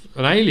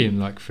 An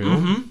Alien-like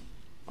film. Mm-hmm.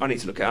 I need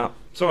to look it up.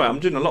 Sorry, I'm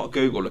doing a lot of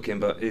Google looking,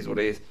 but it is what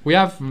it is. We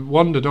have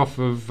wandered off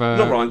of.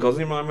 Not Ryan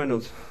Gosling, Ryan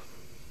Reynolds.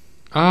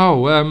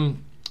 Oh,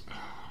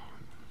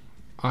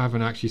 I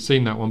haven't actually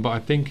seen that one, but I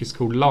think it's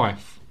called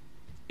Life.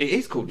 It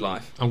is called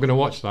Life. I'm going to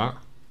watch that.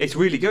 It's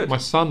really good. My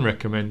son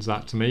recommends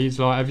that to me. He's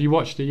like, "Have you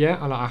watched it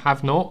yet?" I'm like, "I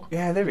have not."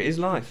 Yeah, there it is,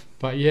 Life.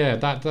 But yeah,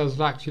 that does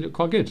actually look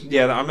quite good.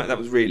 Yeah, that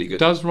was really good.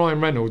 Does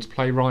Ryan Reynolds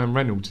play Ryan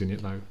Reynolds in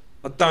it though?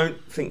 I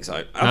don't think so.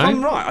 If No?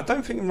 I'm right, I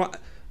don't think I'm right.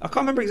 I can't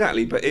remember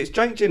exactly, but it's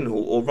Jake Gyllenhaal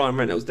or Ryan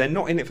Reynolds. They're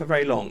not in it for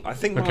very long. I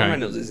think Okay. Ryan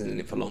Reynolds isn't in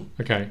it for long.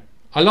 Okay.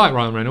 I like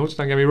Ryan Reynolds,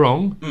 don't get me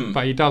wrong, Mm.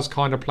 but he does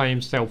kind of play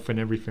himself in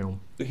every film.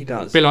 He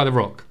does. A bit like The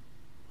Rock.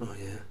 Oh,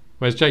 yeah.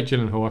 Whereas Jake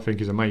Gyllenhaal, I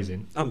think, is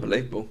amazing.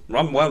 Unbelievable.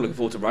 I'm well looking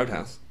forward to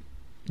Roadhouse.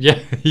 Yeah,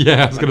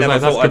 yeah, I was I going to never say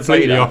that's thought I'd say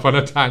completely that. off on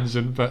a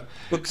tangent, but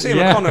Look, seeing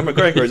Yeah. Conor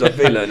McGregor as a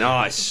villain,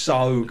 it's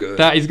so good.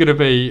 that is going to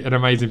be an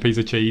amazing piece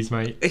of cheese,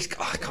 mate.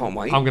 I can't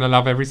wait. I'm going to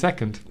love every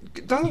second.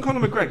 Doesn't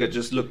Conor McGregor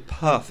just look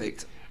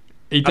perfect?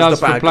 He As does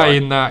the for bad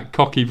playing that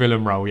cocky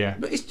villain role, yeah.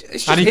 But it's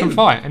just And he him.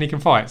 can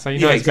fight, so you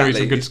know Yeah, he's going to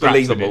be exactly. some good It's scraps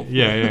in believable. it.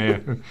 Yeah,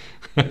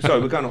 yeah.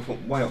 Sorry, we're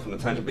going way off on a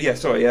tangent. But yeah,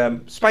 sorry.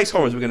 Space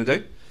horrors we're going to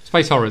do.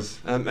 Space horrors,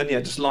 And yeah,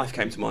 just Life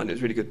came to mind. It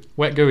was really good.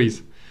 wet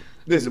gooeys.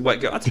 This is a wet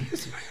go. I think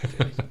this is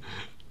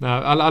No,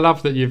 I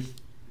love that you've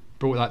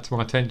brought that to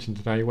my attention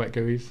today, wet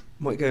gooeys.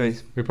 wet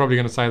gooeys. We're probably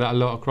going to say that a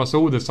lot across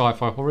all the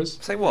sci-fi horrors.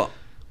 Say what?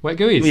 Wet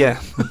gooeys. Yeah.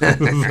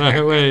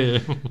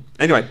 So,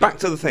 Anyway, back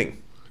to the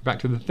thing. back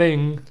to the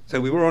thing.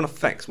 So we were on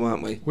effects,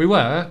 weren't we? We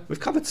were. We've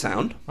covered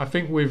sound. I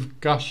think we've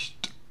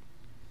gushed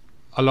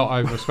a lot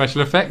over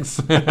special effects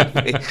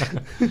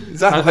Is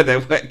that why they're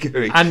wet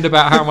gooey? and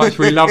about how much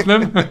we love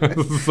them.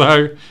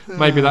 So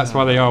maybe that's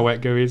why they are wet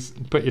gooeys.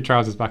 Put your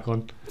trousers back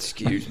on.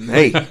 Excuse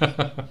me.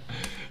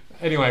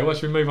 Anyway, what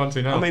should we move on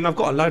to now? I mean, I've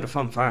got a load of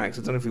fun facts.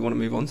 I don't know if we want to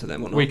move on to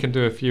them or not. we can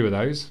do a few of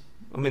those.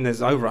 I mean,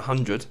 there's over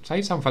 100.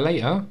 Save some for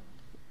later.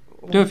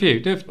 Do a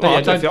few. Well,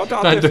 I'll do a few. I'll do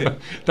a few.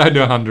 Don't do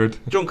 100.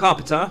 John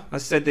Carpenter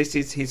has said this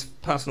is his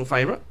personal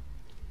favourite.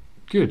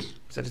 Good.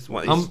 Said it's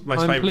one of his most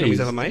favourite films he's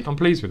ever made. I'm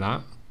pleased with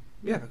that.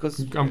 Yeah, because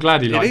I'm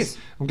glad he it likes. is.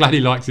 I'm glad he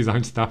likes his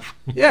own stuff.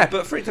 Yeah,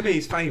 but for it to be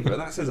his favourite,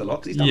 that says a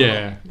lot. 'Cause he's done a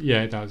lot.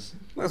 Yeah, it does.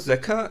 What else is there?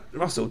 Kurt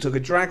Russell took a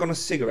drag on a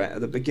cigarette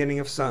at the beginning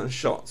of certain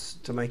shots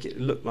to make it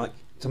look like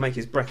to make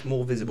his breath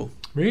more visible.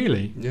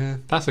 Really? Yeah.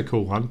 That's a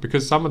cool one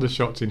because some of the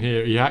shots in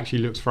here, he actually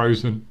looks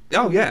frozen.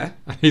 Oh yeah.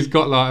 He's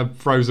got like a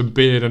frozen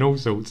beard and all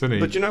sorts, isn't he?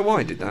 But do you know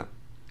why he did that?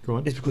 Go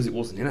on. It's because it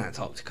wasn't in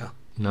Antarctica.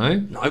 No?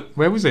 No.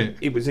 Where was it?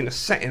 It was in a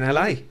set in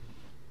LA.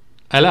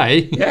 LA?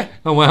 Yeah.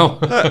 Oh, well.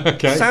 Look,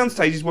 Okay. sound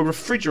stages were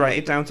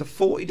refrigerated down to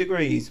 40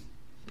 degrees.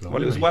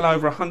 Well, it was well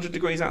over 100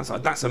 degrees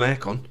outside. That's some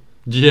aircon.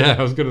 Yeah,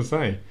 I was going to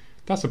say.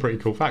 That's a pretty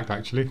cool fact,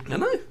 actually. I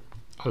know.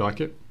 I like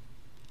it.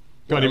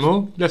 Got any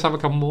more? Let's have a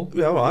couple more.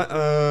 Yeah, all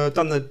right.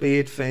 Done the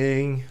beard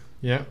thing.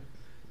 Yeah.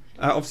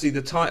 Obviously,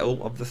 the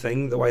title of the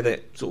thing, the way that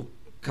it sort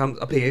of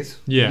appears.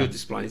 Yeah. You'll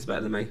explain it's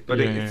better than me. But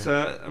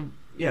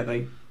Yeah,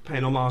 they pay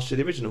an homage to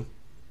the original.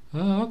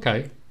 Oh,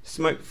 okay.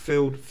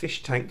 Smoke-filled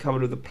fish tank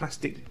covered with a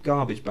plastic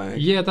garbage bag.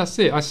 Yeah, that's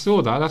it. I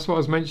saw that. That's what I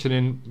was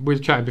mentioning. We were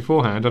chatting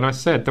beforehand, and I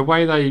said the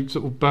way they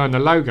sort of burned the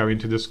logo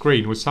into the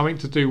screen was something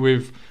to do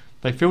with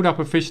they filled up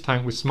a fish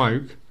tank with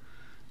smoke,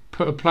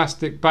 put a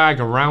plastic bag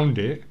around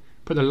it,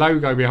 put the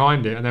logo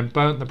behind it, and then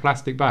burnt the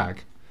plastic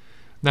bag.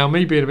 Now,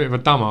 me being a bit of a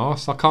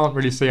dumbass, I can't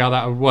really see how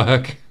that would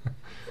work.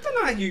 I don't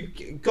know how you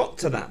got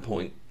to that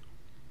point.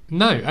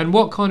 No, and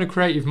what kind of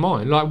creative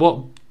mind? Like,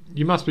 what?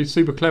 You must be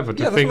super clever to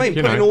Yeah, that's think, what I mean.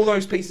 you Putting know, all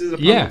those pieces of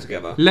the puzzle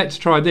together. Let's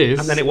try this.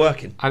 And then it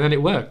working. And then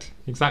it worked.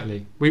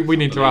 Exactly. We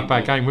need to up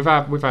our game. With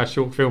our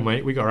short film,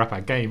 mate, we got to up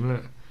our game,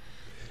 innit?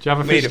 Do you have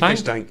a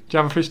fish tank? Do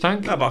you have a fish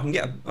tank? No, but I can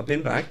get a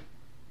bin bag.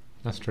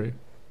 That's true.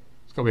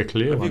 It's got to be a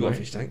clear Have one, you got mate. a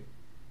fish tank?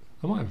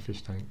 I might have a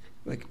fish tank.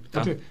 Like,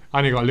 I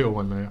only got a little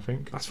one, though, I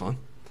think. that's fine.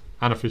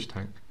 And a fish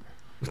tank.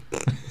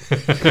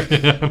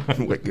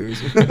 Wet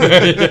goose.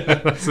 Yeah,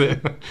 that's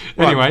it.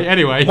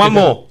 Anyway. One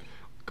more.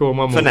 Go on,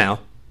 one more. For now.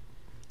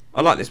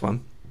 I like this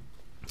one.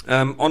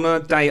 On a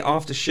day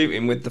after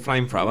shooting with the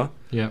flamethrower,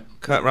 Yeah.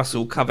 Kurt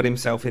Russell covered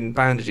himself in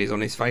bandages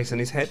on his face and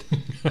his head.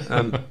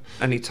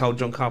 And he told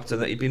John Carpenter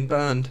that he'd been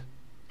burned.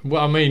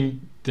 Well, I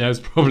mean, there's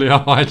probably a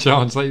high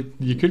chance that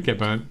you could get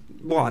burnt.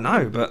 Well, I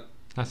know, but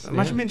That's,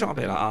 imagine yeah. being John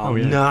Carpenter like, Oh,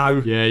 yeah.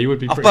 no. Yeah, you would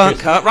be I've pretty burnt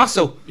pissed. Kurt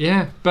Russell.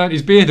 Yeah, burnt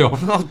his beard off.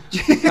 Oh,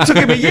 it took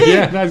him a year.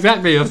 Yeah,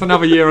 exactly. That's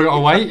another year I got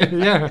to wait.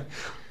 Yeah.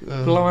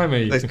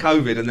 Blimey. There's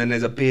COVID and then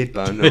there's a beard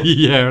burn.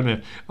 Yeah, isn't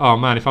it? Oh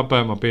man, if I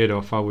burnt my beard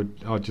off,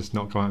 I'd just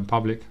not go out in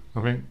public.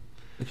 I think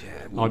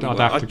Yeah, I'd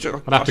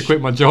have to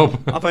quit my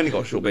job. I've only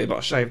got a short beard, but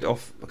I shaved it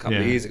off a couple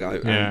of years ago,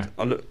 Yeah.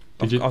 and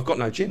I've got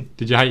no chin.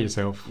 Did you hate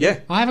yourself? Yeah,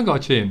 I haven't got a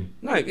chin.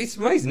 no, it's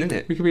amazing, isn't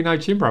it? We could be no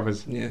chin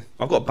brothers. Yeah,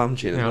 I've got a bum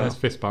chin as Yeah, well. that's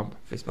fist bump.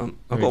 Fist bump.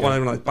 There I've we got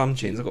one go. of those bum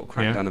chins. I've got a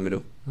crack Yeah. down the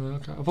middle.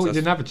 Okay. I thought So you that's-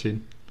 didn't have a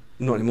chin.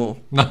 Not anymore.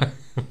 No.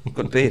 I've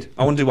got a beard.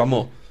 I want to do one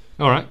more.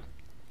 All right.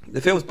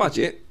 The film's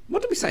budget.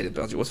 What did we say the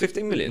budget was?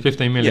 15 million.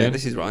 15 million. Yeah,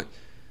 this is right.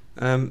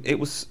 It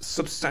was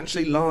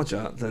substantially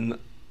larger than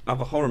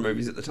other horror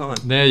movies at the time.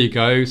 There you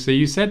go. So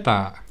you said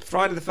that.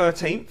 Friday the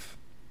 13th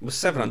was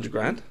 700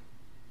 grand,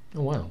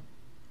 Oh wow.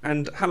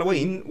 and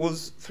Halloween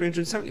was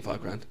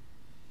 375 grand.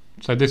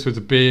 So this was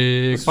a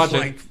big It's budget.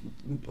 like,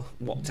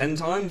 what, 10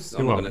 times?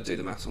 I'm Well. not going to do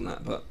the maths on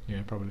that, but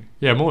Yeah, probably.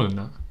 Yeah, more than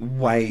that.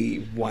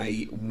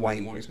 way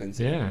more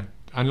expensive. Yeah,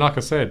 and like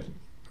I said,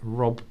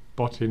 Rob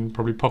Bottin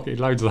probably pocketed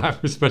loads of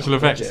that for special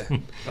effects. Yeah,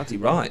 bloody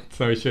right.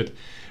 So he should.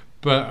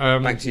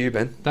 But Back to you,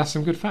 Ben. that's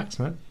some good facts,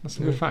 man. That's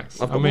some good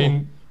facts. I've I got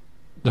mean,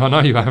 I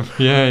know you have.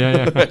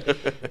 Yeah.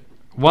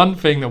 One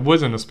thing that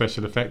wasn't a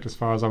special effect, as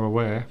far as I'm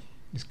aware,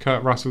 is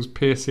Kurt Russell's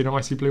piercing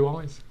icy blue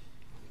eyes.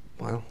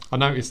 Wow, I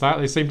noticed that.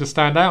 They seemed to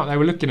stand out. They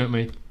were looking at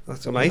me.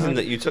 that's amazing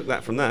that you took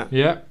that from that.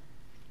 Yeah.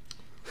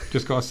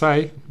 Just got to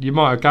say, you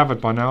might have gathered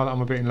by now that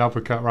I'm a bit in love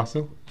with Kurt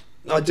Russell.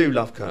 I do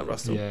love Kurt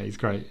Russell. Yeah, he's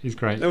great. He's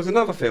great. There was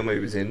another film he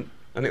was in,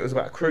 and it was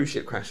about a cruise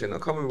ship crashing. I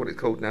can't remember what it's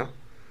called now,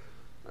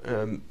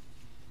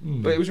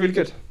 but it was really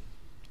good.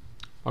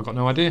 I've got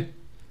no idea.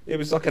 It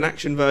was like an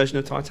action version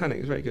of Titanic.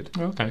 It was very good.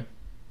 Oh, okay.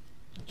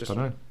 Just I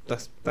don't know.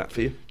 that's that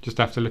for you. Just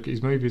have to look at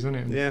his movies, isn't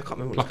it? And Yeah, I can't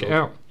remember what pluck it's it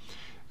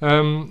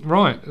called. out.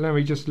 Right, let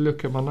me just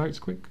look at my notes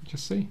quick,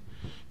 just see.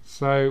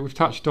 So we've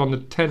touched on the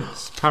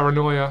tense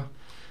paranoia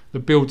that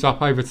builds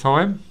up over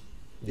time.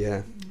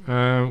 Yeah,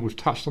 We've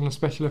touched on the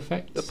special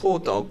effects. the poor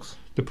dogs.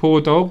 The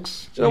poor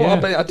dogs. Do you know yeah.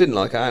 what I didn't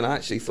like? And I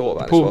actually thought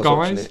about Poor this while I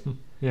was guys. watching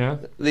Yeah.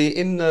 it.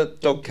 In the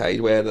dog cage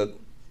where the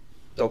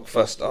dog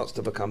first starts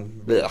to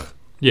become blech,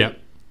 Yeah.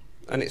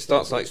 and it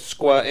starts like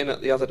squirting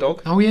at the other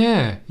dog. Oh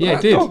yeah. Yeah, that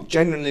it did. dog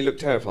genuinely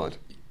looked terrified.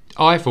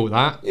 I thought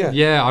that. Yeah.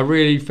 Yeah, I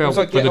really I felt was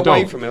like, for get the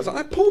away dog. from me. I was like,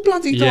 that poor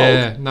bloody dog.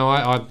 Yeah. No,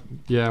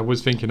 I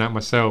was thinking that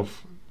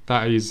myself.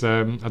 That is,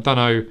 I don't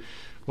know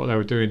what they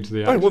were doing to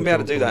the. I wouldn't be actual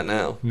able to do dog. that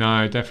now.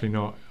 No, definitely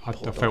not. I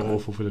Poor felt dog.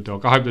 awful for the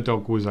dog. I hope the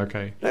dog was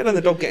okay. Let alone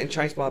the dog getting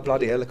chased by a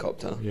bloody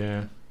helicopter.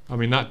 Yeah. I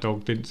mean, that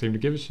dog didn't seem to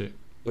give a shit.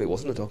 Well, it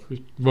wasn't a dog.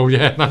 Well,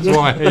 yeah, that's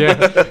why.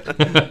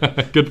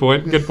 Yeah. Good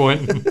point.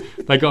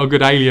 They got a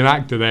good alien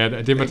actor there that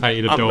had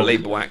imitated a dog.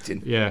 Unbelievable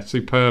acting. Yeah,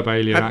 superb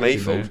alien Had me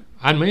acting there. fooled.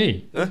 And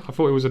me. Huh? I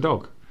thought it was a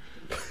dog.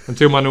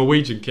 Until my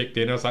Norwegian kicked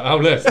in. I was like, oh,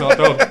 look, it's not a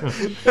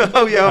dog.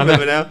 Oh yeah, I And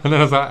remember now. And then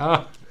I was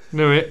like,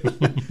 knew it.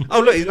 Oh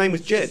look, his name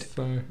was Jed.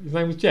 So, his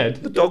name was Jed.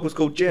 The dog was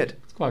called Jed.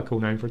 It's quite a cool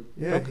name for a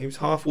Yeah, dog. he was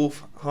half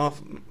wolf,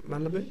 half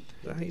Malibu. Is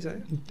that how you say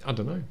it? I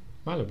don't know.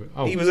 Malibu.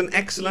 Oh, He was an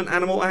excellent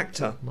animal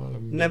actor.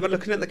 Malibu. Never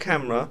looking at the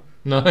camera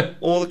No.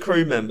 or the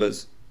crew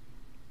members.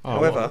 Oh,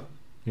 However, what?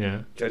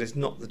 Yeah. Jed is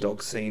not the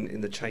dog seen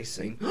in the chase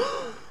scene.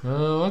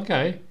 Oh,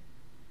 okay.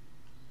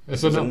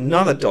 It's There's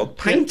another dog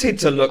painted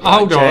to look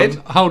Hold like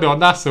Jed. on,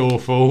 that's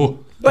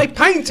awful. They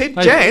painted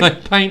They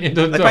Jed. painted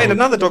a They dog. painted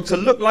another dog to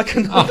look like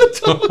another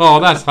dog. Oh,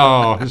 that's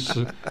harsh.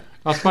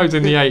 I suppose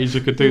in the 80s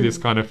you could do this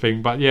kind of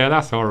thing, but yeah,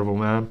 that's horrible,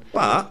 man.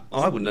 But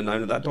I wouldn't have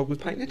known that dog was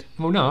painted.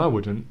 Well, no, I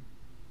wouldn't.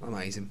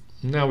 Amazing.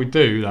 Now we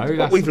do, though.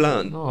 What we've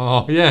learned.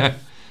 Oh, yeah.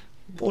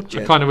 Poor I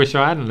Jen. kind of wish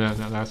I hadn't learned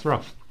that. That's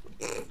rough.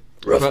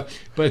 Rough.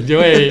 But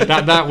wait,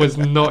 that was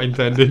not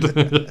intended.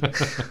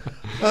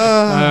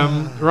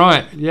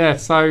 Right, yeah.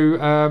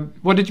 So,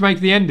 what did you make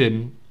of the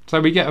ending? So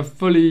we get a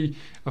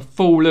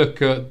full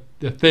look at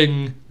the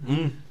thing.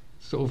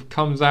 Sort of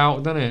comes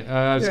out, doesn't it?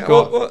 It's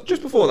got well,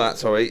 just before that,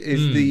 sorry,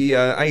 is the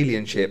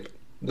alien ship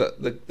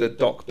that the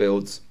Doc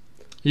builds.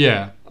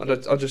 Yeah. I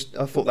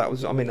thought that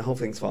was. I mean, the whole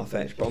thing's far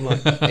fetched, but I'm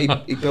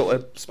like, he built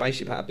a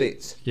spaceship out of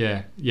bits.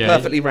 Yeah.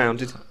 Perfectly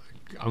rounded.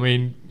 I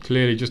mean,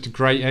 clearly just a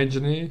great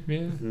engineer,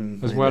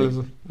 as well as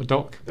a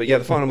Doc. But yeah,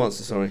 the final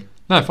monster. Sorry.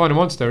 No, Final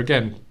Monster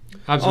again.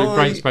 Absolute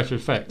great special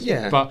effects.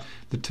 Yeah. But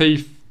the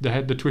teeth, the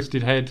head, the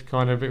twisted head,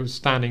 kind of, it was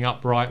standing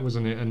upright,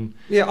 wasn't it? And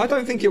yeah, I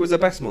don't think it was the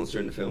best monster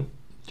in the film.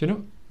 do you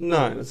know?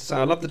 No, so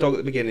I love the dog at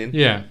the beginning.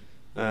 Yeah.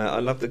 I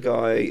love the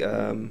guy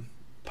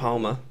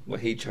Palmer where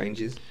he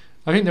changes.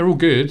 I think they're all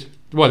good.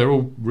 Well, they're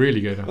all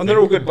really good. And they're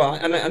all good,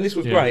 but and this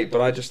was great,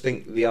 but I just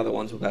think the other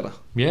ones were better.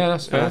 Yeah,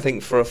 that's fair. And I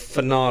think for a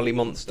finale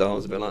monster, I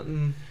was a bit like,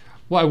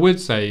 What I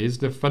would say is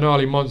the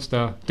finale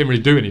monster didn't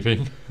really do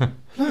anything.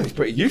 no, he's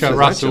pretty useless. Kurt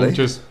Russell actually.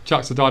 just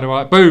chucks the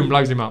dynamite, boom,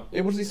 blows him up.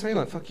 Yeah, what does he say?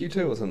 Like, fuck you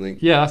too or something?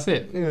 Yeah, that's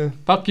it. Yeah.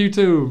 Fuck you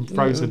too,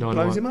 throws the Blows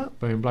dynamite. him up.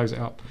 Boom, blows it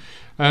up.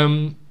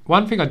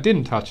 One thing I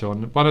didn't touch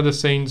on, one of the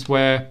scenes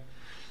where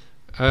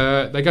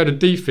they go to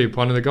defib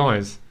one of the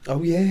guys.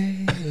 Oh,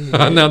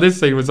 yeah. Now, this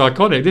scene was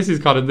iconic. This is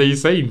kind of the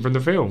scene from the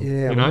film.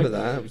 Yeah, I remember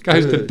that. It was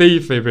Goes good. to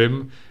defib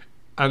him,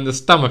 and the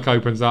stomach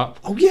opens up.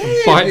 Oh, yeah.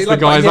 Bites the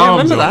guy's I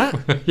arms remember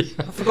off. that. Yeah.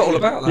 I forgot all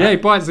about that. Yeah, he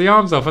bites the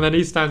arms off, and then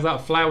he stands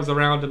up, flails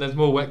around, and there's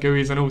more wet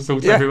gooeys and all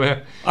sorts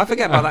everywhere. I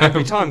forget about that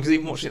every time, because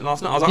even watching it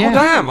last night, I was like, Yeah. oh,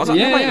 damn. I was like,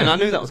 Yeah, no, wait a yeah. minute, I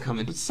knew that was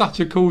coming. It's such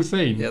a cool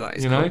scene. Yeah, that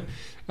is you cool.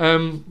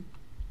 know.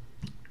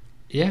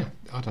 Yeah,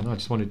 I don't know. I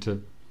just wanted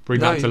to bring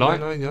that to light.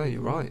 No,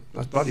 you're right.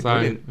 That's bloody So,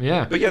 brilliant.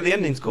 yeah. But yeah, the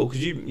ending's cool,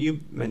 because you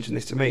mentioned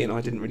this to me, and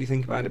I didn't really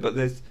think about it, but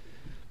there's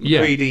Yeah.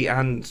 McCready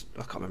and...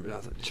 I can't remember the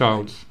other...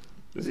 Charles.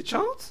 Was it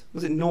Charles?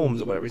 Was it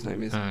Norms or whatever his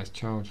name is? It's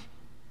Charles.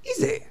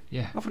 Is it?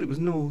 Yeah. I thought it was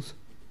Knowles.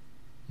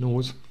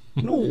 Knowles.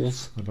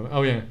 Knowles? I don't know.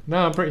 Oh, yeah.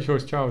 No, I'm pretty sure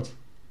it's Charles.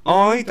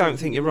 I don't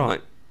think you're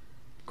right.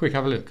 Quick,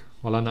 have a look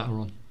while I natter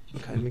on.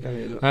 Okay, let me go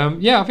here and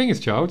look. Yeah, I think it's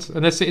Charles.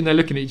 And they're sitting there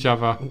looking at each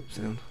other. Oh,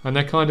 sound. And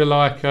they're kind of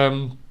like,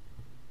 sort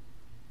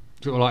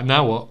of like,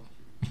 now what?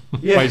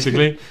 Yeah.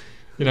 Basically.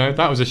 You know,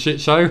 that was a shit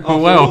show. After Oh,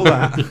 well. all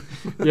that.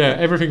 Yeah,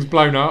 everything's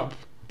blown up.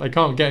 They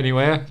can't get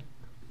anywhere.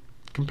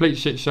 Complete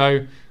shit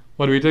show.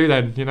 What do we do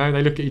then? You know,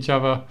 they look at each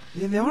other.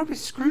 Yeah, they are a bit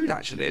screwed,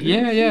 actually. I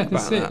didn't Yeah, think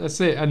that's about it. that.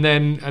 That's it. And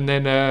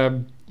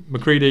then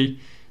McCready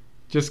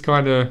just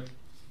kind of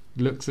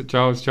looks at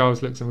Charles.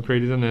 Charles looks at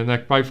McCready, doesn't he? And they're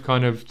both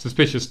kind of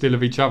suspicious still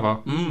of each other.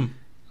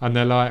 And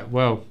they're like,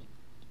 well,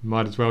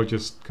 might as well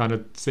just kind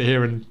of sit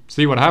here and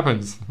see what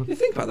happens. You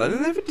think about that. They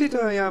never did a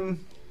There you go.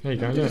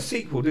 never did Yeah. a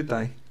sequel, did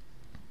they?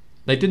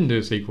 They didn't do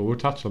a sequel. We'll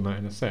touch on that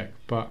in a sec.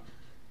 But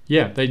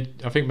yeah,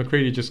 I think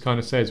McCready just kind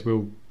of says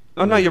we'll.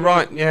 Oh no, you're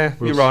right. Yeah,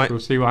 We'll, you're right. We'll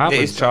see what happens.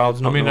 It is Charles,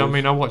 not Knowles. I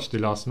mean, I watched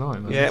it last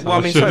night. Man, Yeah, so well,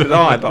 I mean, so should- did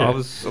I, but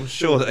yeah. I'm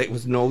sure that it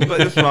was Knowles. But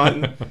that's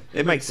right.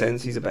 It makes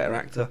sense. He's a better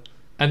actor.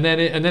 And then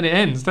it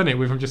ends, doesn't it,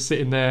 with them just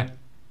sitting there,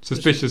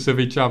 suspicious of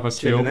each other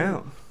still, Chilling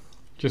out.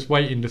 just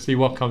waiting to see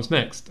what comes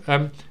next.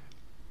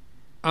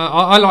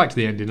 I liked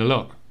the ending a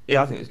lot.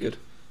 Yeah, I think it's good.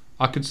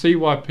 I could see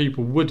why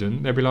people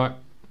wouldn't. They'd be like,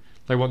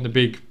 they want the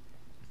big,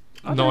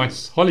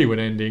 nice Hollywood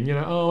ending. You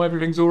know, oh,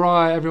 everything's all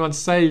right, everyone's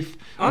safe.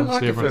 I like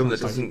Obviously, a film everyone's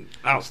that not safe. doesn't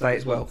outstay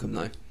its welcome,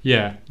 though.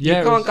 Yeah, yeah.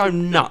 You it can't was- go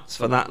nuts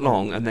for that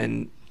long and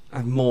then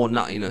have more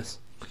nuttiness.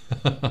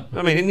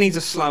 I mean, it needs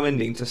a slow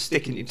ending to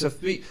stick in you, for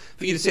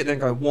you to sit there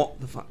and go, what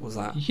the fuck was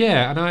that?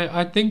 Yeah, and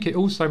I think it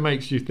also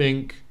makes you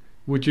think,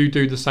 would you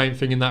do the same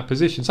thing in that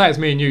position? Say it's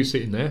me and you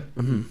sitting there.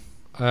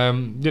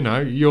 Mm-hmm. You know,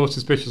 you're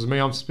suspicious of me,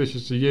 I'm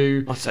suspicious of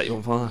you. I'd set you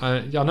on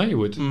fire. Yeah, I know you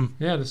would.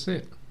 Yeah, that's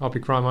it. I'll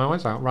be crying my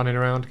eyes out, running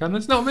around going,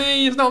 it's not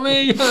me, it's not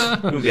me. You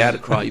wouldn't be able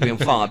to cry, you'd be on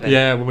fire, Ben.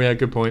 Yeah, well, yeah,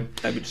 good point.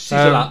 They would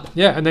sizzle up.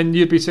 Yeah, and then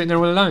you'd be sitting there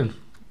all alone.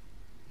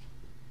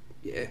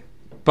 Yeah.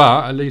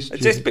 But at least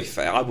Just to be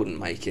fair, I wouldn't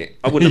make it.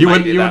 I wouldn't You have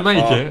made wouldn't- it you that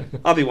wouldn't make far.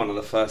 it? I'd be one of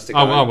the first to go.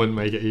 I wouldn't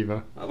make it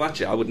either.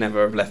 Actually, I would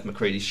never have left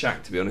McCready's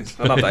shack, to be honest.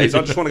 I love that. I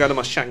just want to go to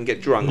my shack and get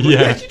drunk. I'm like,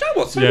 Yeah. you know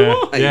what? So Yeah,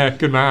 do I. yeah,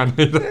 good man.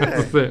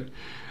 That's it.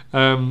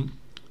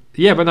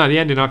 Yeah, but no, the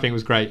ending I think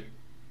was great.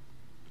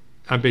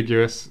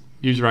 Ambiguous.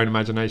 Use your own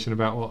imagination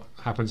about what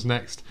happens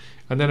next.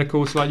 And then, of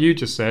course, like you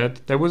just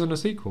said, there wasn't a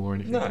sequel or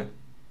anything. No.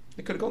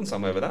 They could have gone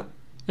somewhere with that.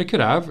 It could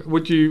have.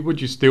 Would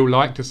you still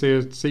like to see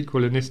a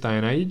sequel in this day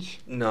and age?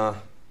 Nah.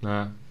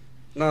 Nah.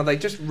 No, they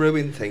just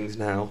ruin things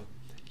now.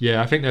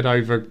 Yeah, I think they'd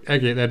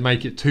over-egg it. They'd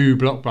make it too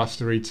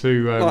blockbustery,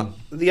 too... Like,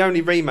 the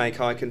only remake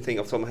I can think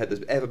off the top of my head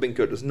that's ever been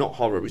good that's not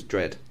horror was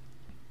Dread.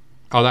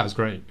 Oh, that was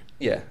great.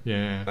 Yeah.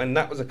 Yeah. And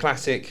that was a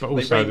classic. But They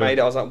also remade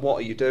it. I was like, what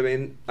are you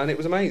doing? And it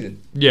was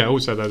amazing. Yeah,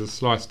 also, the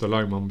Slice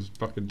Stallone one was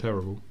fucking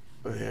terrible.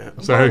 Yeah.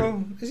 So-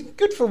 Well, it's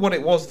good for what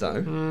it was,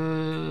 though.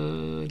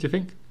 Do you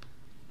think?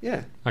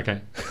 Yeah.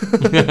 Okay.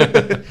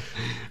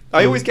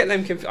 I always get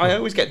them. I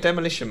always get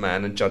Demolition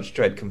Man and Judge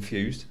Dredd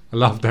confused. I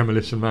love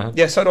Demolition Man.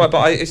 Yeah, so do I.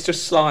 But it's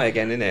just Sly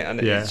again, isn't it? And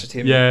it's just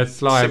him. Yeah,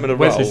 Sly. Similar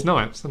Wesley role.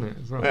 Snipes, isn't it?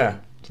 As well. Yeah.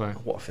 So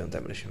what a film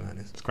Demolition Man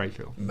is. it's a great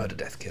film. Murder,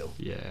 Death, Kill.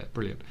 Yeah,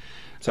 brilliant.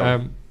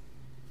 So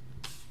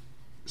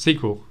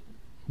Sequel.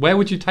 Where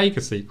would you take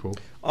a sequel?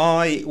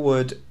 I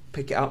would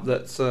pick it up.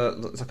 That's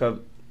like a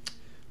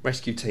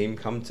rescue team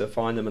come to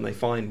find them, and they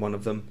find one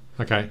of them.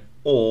 Okay.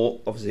 Or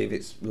obviously, if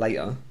it's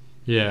later.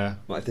 Yeah.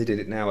 Like if they did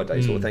it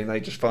nowadays, sort of thing, they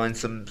just find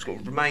some sort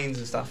of remains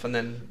and stuff, and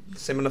then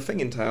similar thing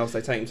in Tales.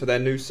 They take them to their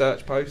new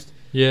search post,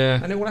 Yeah.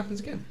 and it all happens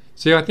again.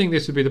 See, I think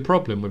this would be the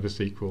problem with a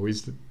sequel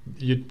is that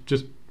you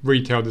just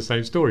retell the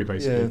same story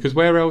basically. Yeah. Because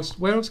where else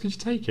could you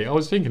take it? I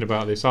was thinking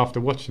about this after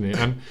watching it,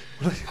 and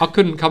I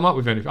couldn't come up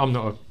with anything. I'm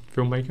not a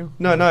filmmaker.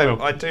 No,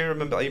 Well, I do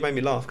remember. You made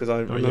me laugh because I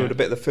remembered yeah. a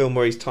bit of the film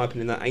where he's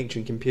typing in that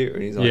ancient computer,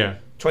 and he's like, Yeah.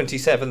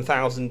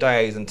 27,000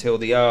 days until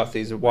the Earth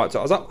is wiped out.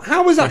 I was like,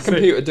 how is that That's it.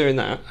 computer doing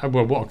that?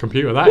 Well, what a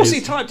computer that What's is.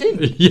 he typed in?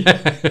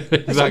 Yeah,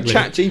 It's like exactly.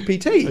 Chat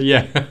GPT.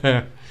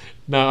 Yeah.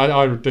 No,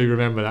 I do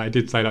remember that. It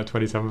did say like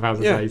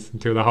 27,000 Yeah. days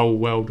until the whole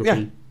world would Yeah.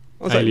 be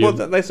I was alien. like,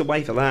 well, there's a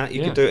way for that.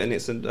 You Yeah. could do it, and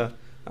it's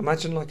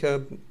imagine like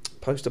a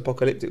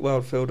post-apocalyptic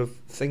world filled of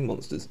thing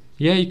monsters.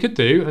 Yeah, you could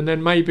do, and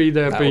then maybe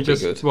there'd That be would be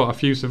just good. a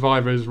few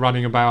survivors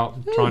running about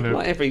trying to.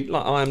 like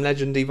I Am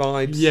Legendy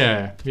vibes.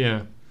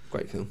 Yeah,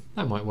 Great film.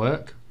 that might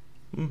work.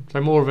 Mm.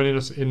 So more of an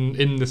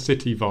in the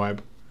city vibe.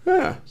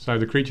 Yeah. So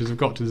the creatures have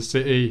got to the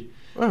city.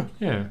 Oh.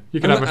 Yeah,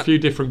 you could And have a few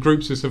different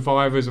groups of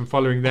survivors and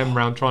following them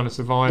around trying to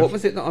survive. What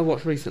was it that I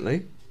watched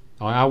recently?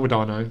 How would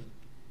I know?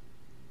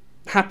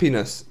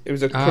 Happiness. It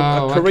was a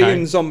Oh, Korean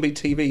okay. zombie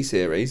TV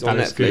series on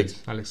That looks Netflix. good.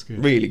 That looks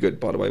good. Really good,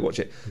 by the way. Watch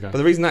it. Okay. But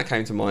the reason that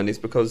came to mind is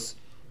because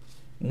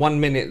 1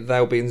 minute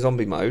they'll be in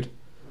zombie mode,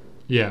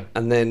 Yeah.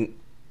 and then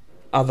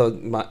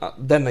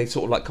then they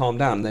sort of like calm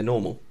down and they're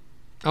normal.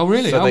 Oh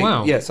really? So Oh they,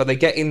 wow. Yeah, so they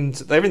get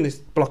into. They're in this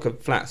block of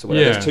flats or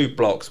whatever. Yeah. There's 2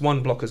 blocks.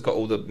 One block has got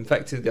all the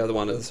infected. The other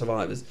one are the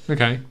survivors.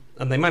 Okay.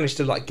 And they manage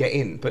to like get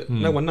in, but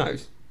no one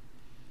knows.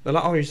 They're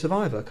like, "Oh, you're a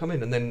survivor. Come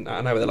in." And then out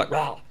of nowhere, they're like,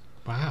 "Rah."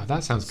 Wow,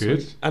 that sounds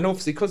good. And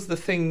obviously, because the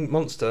thing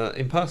monster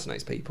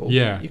impersonates people,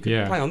 Yeah, you could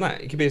yeah. play on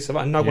that. You could be a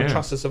survivor. No one Yeah.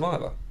 trusts a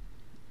survivor.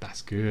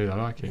 That's good. I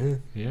like it.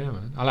 Yeah,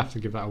 man. I'll have to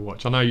give that a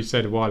watch. I know you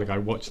said a while ago,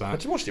 watch I that.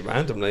 just watched it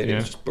randomly, and it Yeah.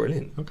 was just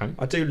brilliant. Okay.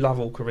 I do love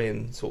all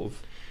Korean sort of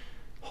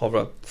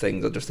horror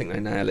things. I just think they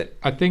nail it.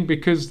 I think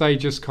because they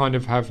just kind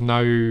of have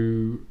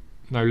no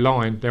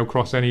line, they'll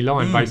cross any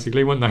line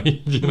basically, won't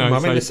they? You know, I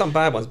mean, so, there's some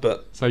bad ones,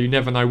 but so you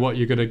never know what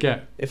you're gonna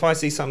get. if I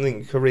see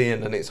something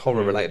Korean and it's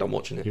horror related, I'm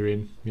watching it. You're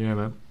in. Yeah,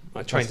 man.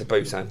 Like Train to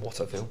Busan, what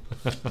a film.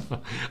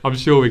 I'm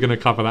sure we're gonna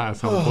cover that at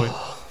some point.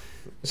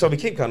 So we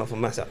keep going off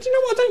on massive. Do you know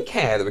what? I don't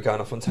care that we're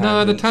going off on tangents.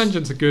 No, the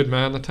tangents are good,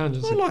 man. The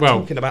tangents I are like well.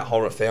 talking about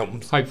horror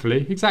films.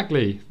 Hopefully,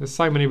 exactly. There's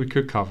so many we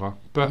could cover,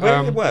 but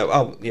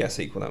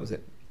Sequel, that was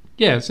it.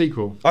 yeah,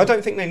 sequel. I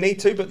don't think they need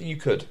to, but you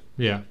could.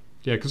 Yeah,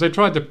 because they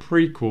tried the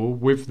prequel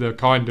with the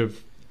kind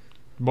of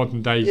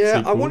modern day Yeah,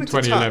 sequel. I wanted to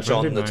 2011, touch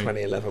on didn't the they?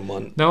 2011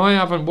 one. No, I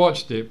haven't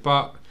watched it,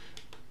 but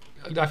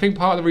I think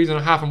part of the reason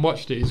I haven't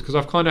watched it is because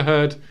I've kind of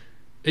heard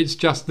it's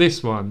just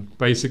this one.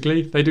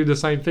 Basically, they do the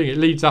same thing. It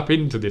leads up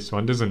into this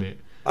one, doesn't it?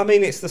 I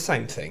mean, it's the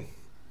same thing.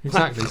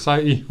 Exactly. So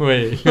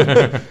wait.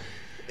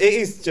 It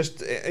is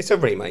just, it's a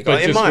remake.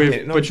 But In just my with-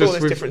 opinion, but I'm sure just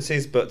there's with-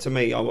 differences, but to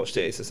me, I watched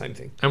it, it's the same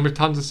thing. And with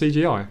tons of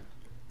CGI.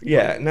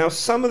 Yeah, now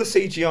some of the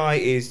CGI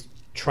is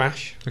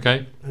trash,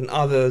 Okay. and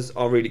others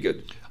are really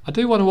good. I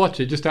do want to watch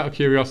it just out of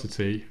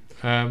curiosity.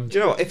 Do you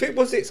know what? If it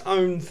was its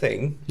own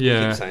thing, I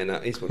Yeah. keep saying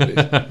that, it's what it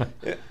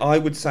is. I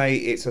would say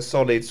it's a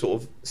solid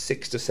sort of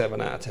 6 to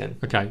 7 out of 10.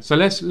 Okay, so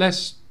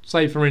let's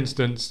say for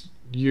instance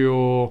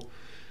you're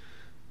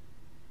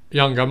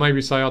younger,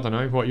 maybe say I don't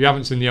know what you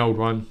haven't seen the old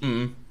one.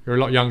 Mm. You're a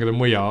lot younger than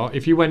we are.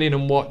 If you went in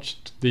and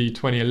watched the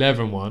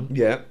 2011 one,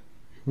 Yeah,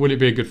 would it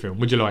be a good film?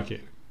 Would you like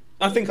it?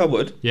 I think I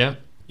would. Yeah.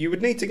 You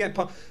would need to get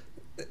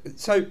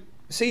so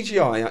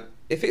CGI.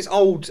 If it's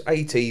old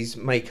 80s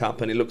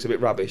makeup and it looks a bit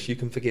rubbish, you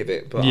can forgive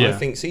it. But I Yeah.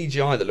 think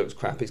CGI that looks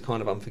crap is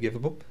kind of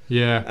unforgivable.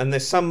 Yeah. And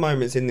there's some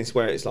moments in this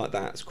where it's like,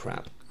 that's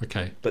crap.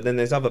 Okay. But then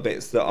there's other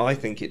bits that I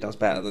think it does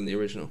better than the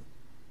original.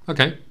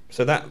 Okay.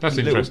 So that's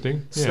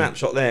interesting. Yeah.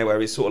 snapshot there where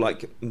it's sort of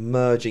like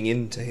merging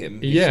into him.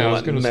 It's Yeah, sort of I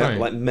was like gonna say.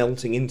 like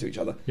melting into each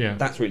other. Yeah.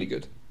 That's really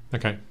good.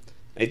 Okay.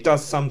 It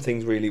does some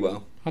things really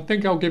well. I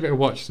think I'll give it a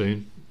watch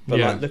soon. But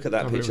yeah. like, look at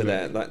that Have a picture little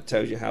there. That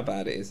tells you how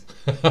bad it is.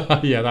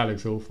 look. Yeah, that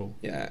looks awful.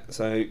 Yeah.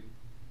 So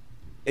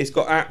it's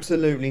got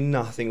absolutely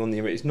nothing on the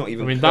original. It's not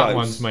even I mean, close. that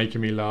one's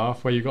making me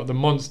laugh, where you've got the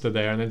monster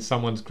there and then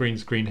someone's green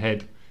screen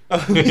head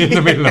in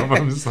the middle of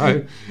them.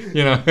 So,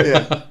 you know,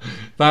 Yeah.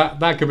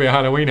 that could be a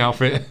Halloween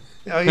outfit.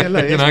 Oh yeah,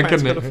 look, You it's know, practical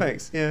couldn't it?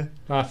 effects. Yeah.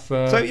 That's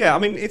So yeah, I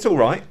mean, it's all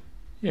right.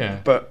 yeah.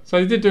 But So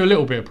they did do a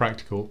little bit of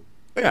practical.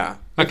 yeah.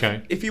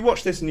 Okay. If you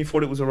watch this and you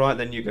thought it was all right,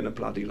 then you're gonna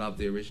bloody love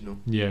the original.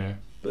 Yeah.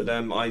 But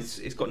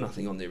it's got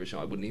nothing on the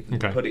original. I wouldn't even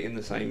Okay. put it in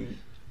the same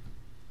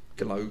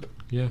globe.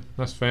 Yeah,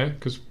 that's fair.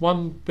 Because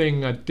one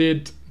thing I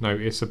did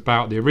notice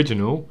about the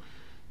original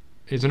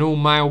is an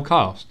all-male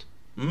cast.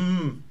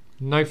 Mm.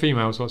 No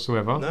females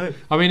whatsoever. No.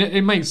 I mean,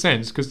 it makes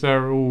sense because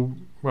they're all,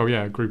 well,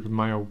 yeah, a group of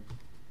male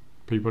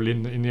people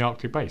in the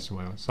Arctic base or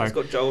whatever. So It's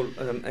got Joel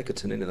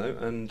Egerton in it though,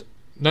 and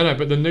no,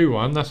 but the new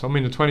one, that's what I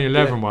mean. The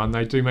 2011 one,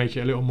 they do make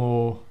it a little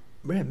more.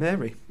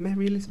 Mary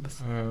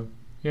Elizabeth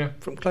Yeah,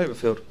 from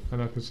Cloverfield.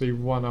 and I can see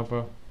one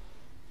other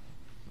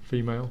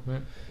female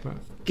there. But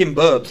Kim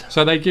Burbs.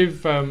 so they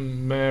give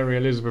Mary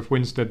Elizabeth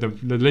Winstead the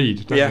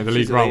lead, don't they? The lead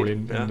she's the role lead,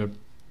 in yeah. the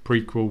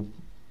prequel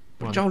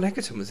But one. Joel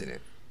Egerton was in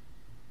it.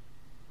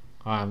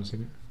 I haven't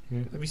seen it.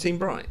 Yeah. Have you seen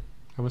Bright?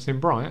 Have I seen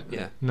Bright?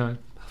 Yeah. No.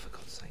 Oh, for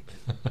God's sake,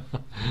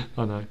 man.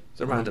 I know.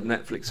 It's a random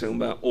Netflix film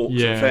about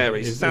orcs and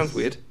fairies. It sounds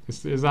weird.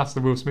 That's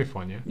the Will Smith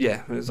one, yeah?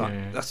 Yeah, it was like,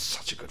 Yeah. that's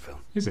such a good film.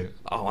 Is it?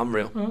 Oh,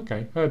 unreal. Oh,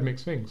 okay. Heard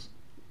mixed things.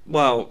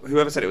 Well,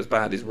 whoever said it was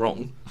bad is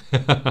wrong.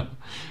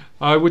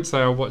 I would say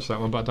I'll watch that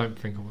one, but I don't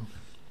think I will.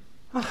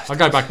 Oh, I'll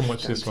go back and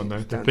watch this one though.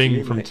 The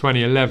Thing from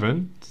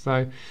 2011.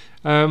 So,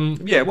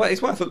 yeah, well,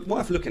 it's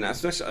worth looking at.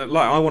 Especially,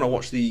 like, I want to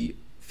watch the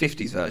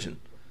 50s version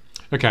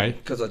okay.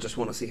 because I just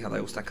want to see how they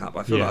all stack up.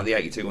 I feel Yeah. like the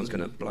 82 one's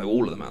going to blow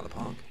all of them out of the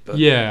park. But,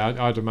 Yeah,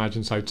 I'd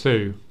imagine so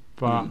too.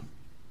 But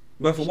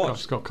worth a watch.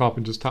 it's got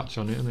Carpenter's touch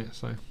on it, isn't it?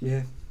 So,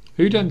 Yeah,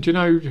 do you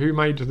know who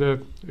made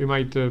the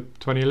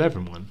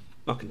 2011 one?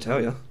 I can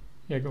tell you.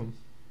 Yeah, go on.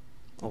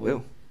 I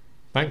will.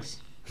 Thanks.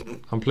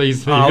 I'm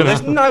pleased. That Oh, you're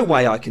there's gonna... no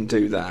way I can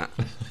do that.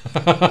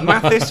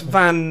 Mathis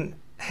van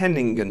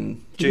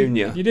Henningen Jr.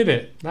 You did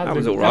it. That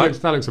was all right.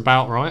 That looks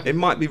about right. It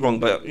might be wrong,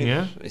 but you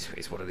know, Yeah.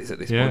 it's what it is at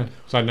this Yeah. point.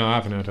 So no, I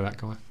haven't heard of that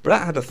guy. But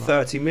that had a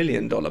 $30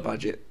 million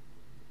budget.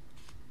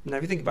 Now,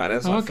 if you think about it,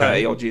 that's like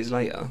Okay. 30 odd years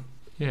later.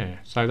 Yeah.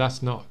 So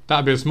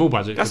that'd be a small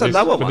budget. That's for a this,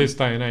 lower for one. this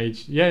day and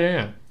age.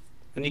 Yeah.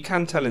 And you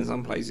can tell in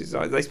some places,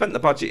 like, they spent the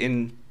budget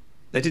in...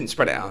 They didn't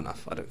spread it out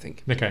enough, I don't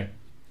think. Okay.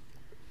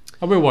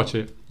 I will watch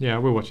it. Yeah, I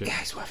will watch it.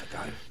 Yeah, it's worth a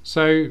go.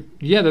 So,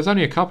 yeah, there's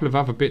only a couple of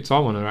other bits I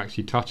want to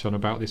actually touch on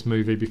about this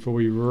movie before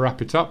we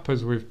wrap it up,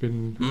 as we've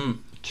been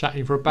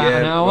chatting for about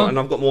an hour. Right, and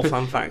I've got more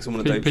fun facts I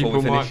want to do before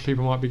we finish.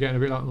 People might be getting a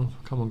bit like, oh,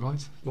 come on,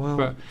 guys. Well,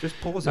 but, just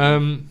pause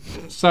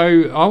it.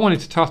 So, I wanted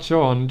to touch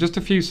on just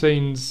a few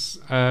scenes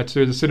to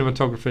the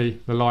cinematography,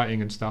 the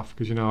lighting and stuff,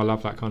 because, you know, I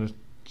love that kind of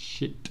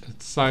shit.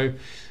 So,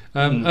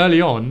 early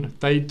on,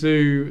 they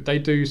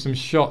do some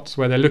shots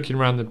where they're looking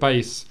around the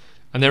base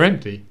and they're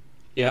empty.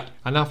 Yeah.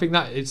 And I think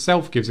that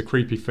itself gives a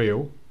creepy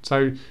feel.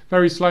 So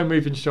very slow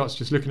moving shots,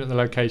 just looking at the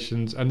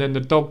locations, and then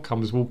the dog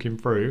comes walking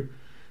through,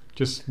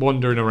 just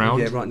wandering around.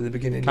 Yeah, right in the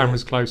beginning.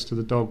 Camera's close to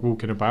the dog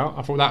walking about.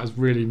 I thought that was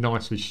really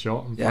nicely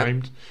shot and Yeah.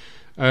 framed.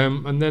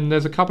 And then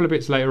there's a couple of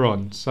bits later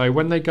on. So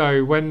when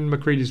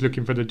McCready's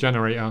looking for the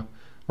generator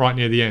right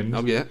near the end,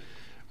 Oh, yeah.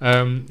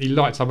 he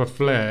lights up a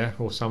flare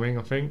or something,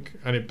 I think,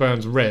 and it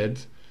burns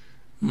red.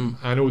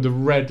 And all the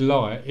red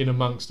light in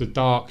amongst the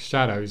dark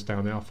shadows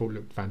down there, I thought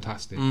looked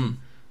fantastic.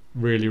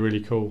 Really, really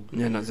cool.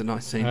 Yeah, that's a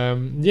nice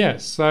scene. Yeah,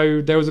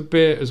 so there was a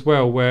bit as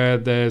well where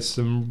there's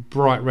some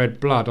bright red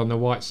blood on the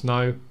white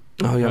snow.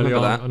 Oh, yeah, I early remember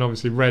on, that. and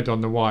obviously red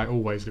on the white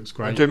always looks I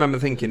great. do remember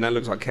thinking that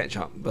looks like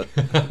ketchup, but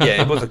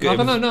yeah, it was a good... I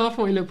don't know, no, I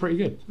thought he looked pretty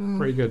good.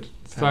 Pretty good.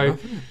 Fair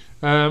enough,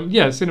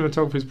 Yeah,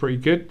 cinematography is pretty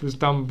good. It was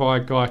done by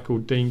a guy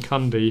called Dean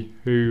Cundy,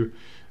 who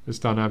has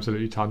done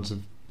absolutely tons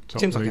of top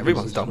Seems like movies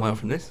everyone's as done well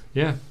from this.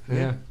 Yeah.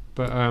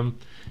 But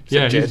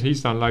Except Jed.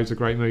 he's done loads of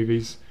great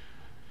movies.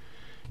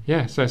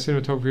 Yeah, so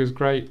cinematography was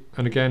great,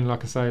 and again,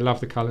 like I say, I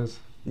love the colours.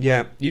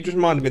 Yeah, you just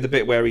reminded me of the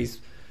bit where he's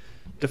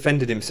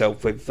defended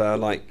himself with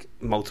like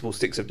multiple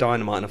sticks of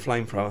dynamite and a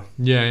flamethrower.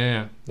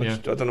 Yeah. I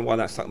don't know why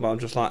that's stuck, but I'm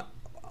just like,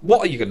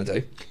 what are you going to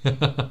do? You're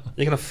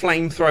going to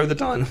flamethrow the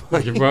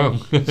dynamite? Well,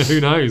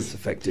 who knows? It's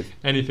effective.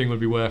 Anything would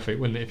be worth it,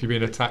 wouldn't it, if you're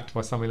being attacked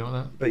by something like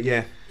that? But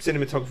yeah,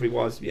 cinematography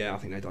wise, yeah, I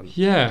think they've done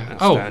Yeah.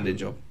 an outstanding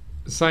job.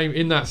 Same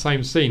in that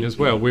same scene as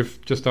well,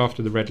 with just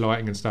after the red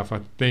lighting and stuff.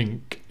 I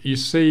think you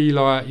see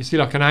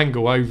like an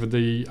angle over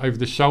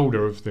the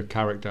shoulder of the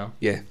character.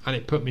 Yeah. And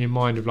it put me in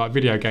mind of like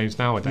video games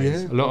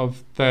nowadays. Yeah. A lot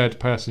of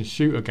third-person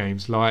shooter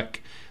games,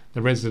 like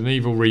the Resident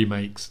Evil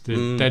remakes,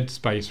 the Dead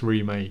Space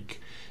remake.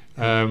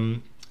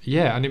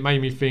 Yeah, and it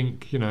made me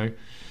think, you know,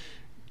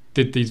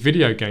 did these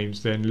video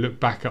games then look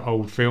back at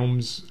old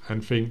films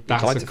and think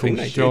that's a cool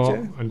shot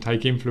and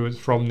take influence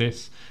from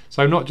this?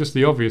 So not just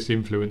the obvious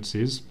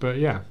influences, but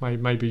yeah,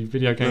 maybe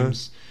video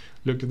games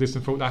looked at this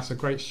and thought that's a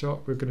great shot,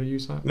 we're going to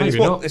use that. I mean, Maybe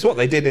not. It's what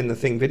they did in the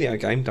Thing video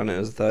game, done it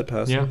as a third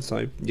person. Yeah.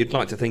 So you'd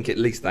like to think at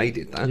least they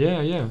did that.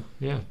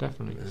 Yeah,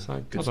 definitely.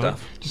 So Good I don't know.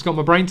 stuff. Just got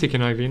my brain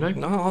ticking over, you know.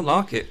 No, I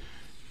like it.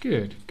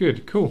 Good,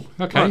 cool.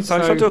 Okay, Right, so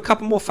I'll do a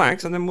couple more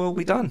facts and then we'll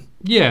be done.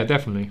 yeah,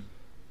 definitely.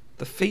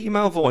 The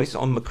female voice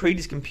on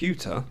McCready's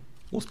computer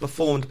was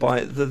performed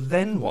by the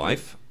then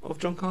wife of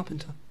John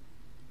Carpenter.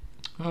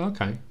 Oh,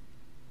 okay.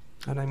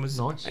 Her name was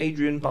Nice.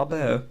 Adrienne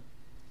Barbeau.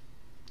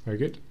 Very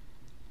good.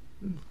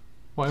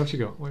 What else you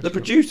got? The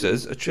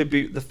producers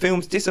attribute the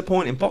film's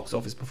disappointing box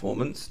office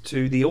performance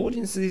to the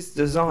audience's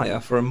desire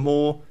for a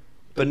more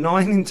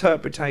benign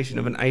interpretation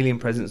of an alien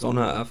presence on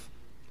Earth,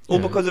 or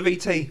Yeah. because of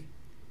E.T.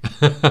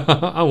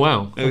 Oh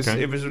wow!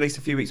 It was released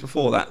a few weeks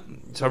before that,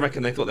 so I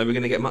reckon they thought they were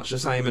going to get much the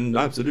same, and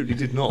absolutely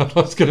did not.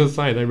 I was going to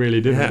say they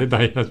really didn't, did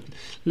they? That's a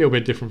little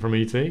bit different from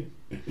E.T.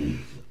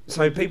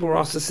 So people were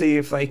asked to see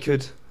if they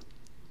could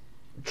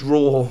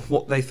draw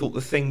what they thought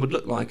the thing would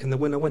look like, and the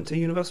winner went to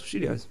Universal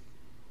Studios.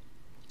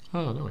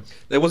 Oh, nice.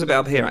 There was a bit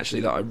up here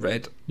actually that I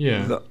read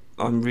that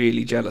I'm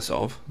really jealous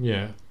of.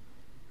 Yeah.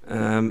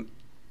 I've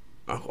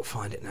got to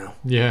find it now.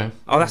 Yeah.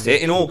 Oh, that's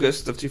it. In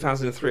August of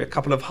 2003, a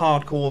couple of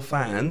hardcore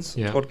fans,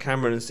 Yeah. Todd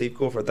Cameron and Steve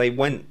Crawford, they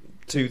went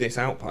to this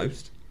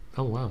outpost.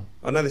 Oh wow.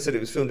 I know they said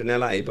it was filmed in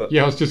LA, but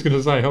Yeah, I was just going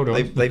to say, hold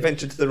on. they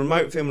ventured to the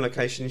remote film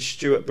location in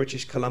Stewart,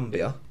 British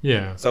Columbia.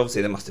 Yeah. So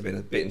obviously there must have been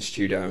a bit in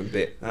studio and a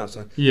bit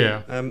outside.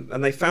 Yeah.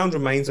 And they found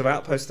remains of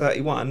Outpost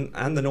 31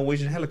 and the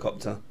Norwegian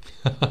helicopter.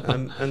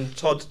 And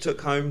Todd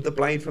took home the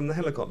blade from the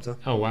helicopter.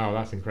 Oh wow,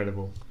 that's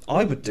incredible.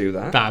 I would do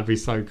that. That'd be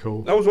so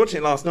cool. I was watching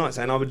it last night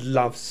saying I would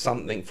love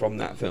something from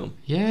that film.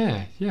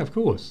 Yeah, of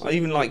course. I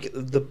even like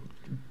the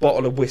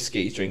bottle of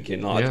whiskey he's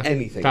drinking, like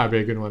anything. That'd be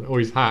a good one. Or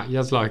his hat. He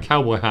has like a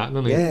cowboy hat,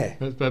 doesn't he? Yeah.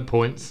 At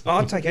points.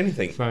 I'd take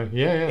anything. So,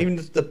 yeah. Even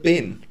the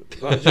bin.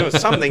 Like,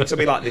 something to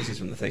be like, this is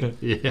from the thing.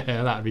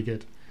 Yeah, that'd be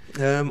good.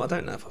 I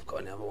don't know if I've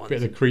got any other ones. Bit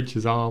of the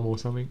creature's arm or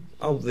something.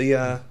 Oh,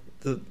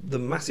 the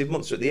massive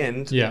monster at the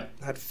end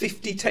had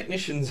 50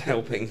 technicians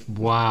helping.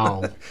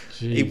 Wow.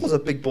 He was a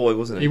big boy,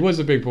 wasn't he? He was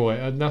a big boy,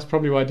 and that's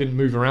probably why I didn't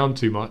move around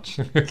too much,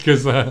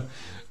 because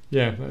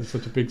that's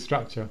such a big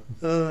structure.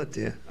 Oh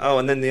dear. Oh,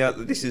 and then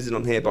this isn't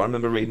on here, but I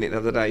remember reading it the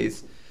other day,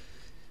 is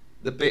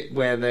the bit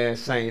where they're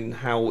saying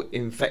how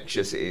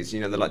infectious it is.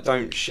 You know, they're like,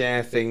 don't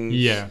share things.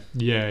 Yeah.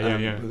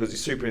 Because it's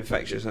super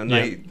infectious, and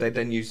they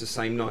then use the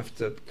same knife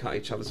to cut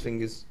each other's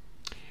fingers.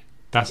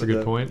 That's a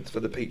good point. For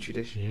the petri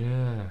dish.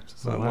 Yeah.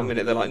 So 1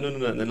 minute they're like, no,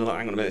 and then they're like,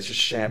 hang on a minute, it's just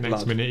share blood.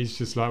 Next minute it's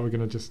just like, we're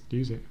going to just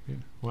use it. Yeah.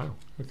 Wow.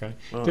 Okay.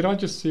 Oh. Did I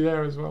just see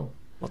there as well?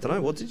 I don't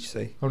know, what did you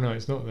see? Oh no,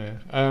 it's not there.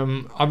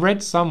 I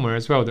read somewhere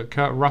as well that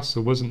Kurt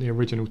Russell wasn't the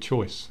original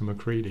choice for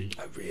MacReady.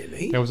 Oh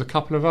really? There was a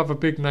couple of other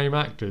big name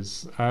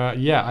actors.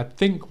 I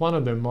think one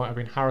of them might have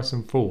been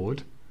Harrison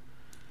Ford.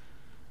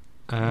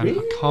 Really?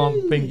 I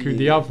can't think who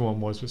the other one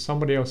was, but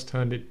somebody else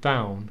turned it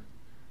down.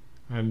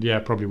 And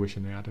probably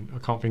wishing they hadn't. I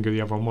can't think who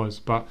the other one was,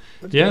 but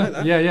he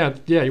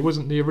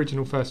wasn't the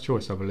original first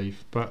choice, I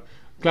believe. But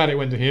glad it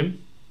went to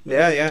him.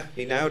 Yeah,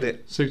 he nailed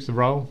it. Suits the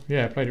role.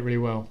 Yeah, played it really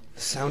well.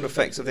 The sound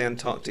effects of the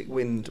Antarctic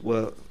wind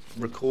were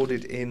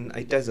recorded in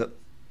a desert.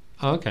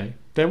 Oh, okay.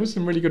 There was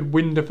some really good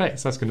wind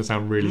effects. That's going to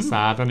sound really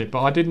sad, isn't it?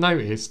 But I did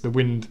notice the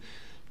wind.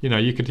 You know,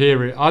 you could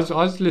hear it. I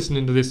was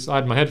listening to this. I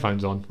had my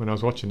headphones on when I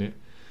was watching it.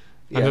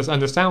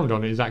 And the sound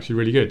on it is actually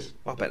really good.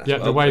 I bet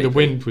that's the way the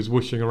wind was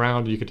whooshing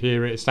around, you could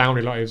hear it. It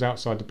sounded like it was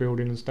outside the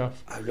building and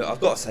stuff. Oh, look, I've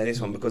got to say this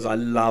one because I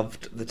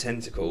loved the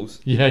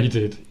tentacles. Yeah, you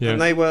did. Yeah.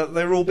 And they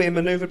were all being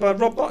manoeuvred by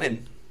Rob Bottin.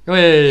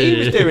 Hey. He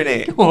was doing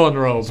it. Go on,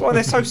 Rob. That's why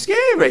they're so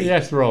scary.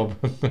 Yes, Rob.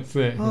 That's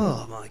it.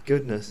 Oh my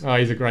goodness. Oh,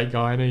 he's a great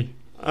guy, isn't he?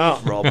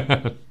 Oh, Rob.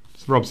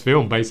 It's Rob's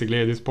film,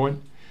 basically, at this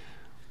point.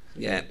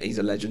 Yeah, he's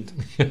a legend.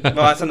 Well,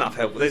 that's enough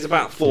help. There's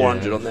about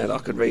 400 on there that I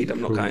could read.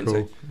 I'm not going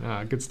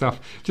to. Good stuff.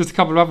 Just a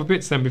couple of other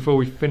bits then before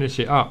we finish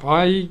it up.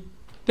 I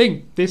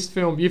think this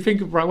film, when you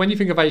think of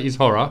 80s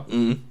horror,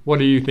 what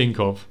do you think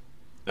of?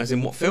 As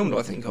in, what film do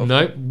I think of?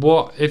 No,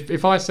 what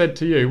if I said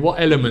to you, what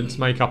elements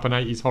make up an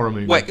 80s horror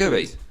movie? Wet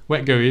gooeys.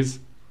 Wet gooeys.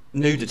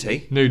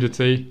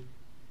 Nudity.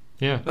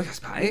 Yeah. That's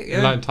about it,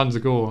 yeah. Like tons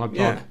of gore.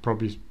 I'd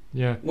probably,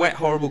 yeah. Wet,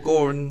 horrible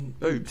gore and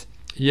boobs.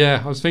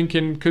 Yeah, I was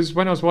thinking, because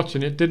when I was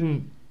watching it,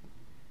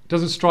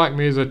 doesn't strike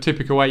me as a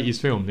typical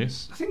 80s film,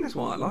 this. I think that's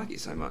why I like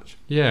it so much.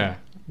 Yeah.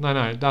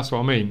 No, that's what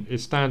I mean. It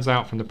stands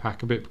out from the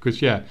pack a bit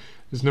because,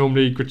 there's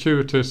normally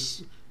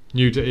gratuitous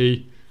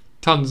nudity,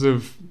 tons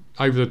of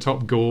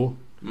over-the-top gore.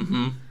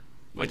 Mm-hmm.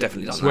 Well, it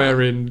definitely does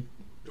swearing,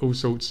 all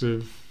sorts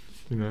of,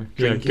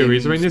 Drinking,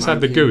 gooeys. I mean, this had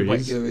the gooeys. Wet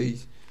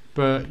gooeys.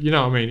 But, you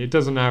know what I mean? It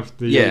doesn't have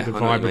the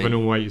vibe of an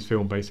all-80s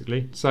film,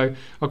 basically. So,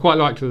 I quite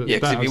liked that. Yeah,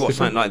 because if you watch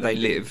something like They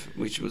Live,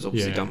 which was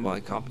obviously done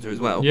by Carpenter as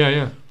well.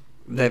 Yeah.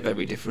 They're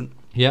very different.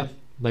 Yeah,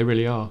 they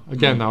really are.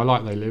 Again, though, I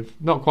like They Live.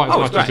 Not quite as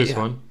much as this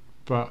one,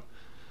 but...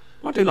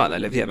 I do like They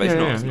Live, but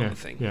it's not a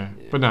thing. Yeah.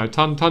 But no,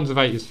 tons of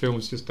 80s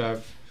films just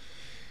have...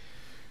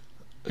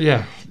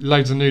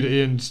 loads of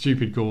nudity and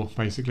stupid gore,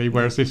 basically,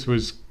 whereas this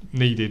was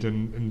needed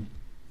and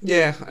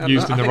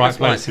used in the right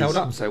places. It's held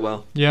up so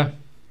well. Yeah,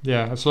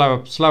 a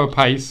slower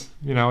pace.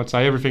 I'd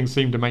say everything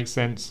seemed to make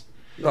sense.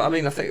 I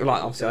mean, I think,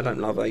 obviously I don't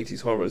love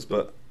 80s horrors,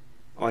 but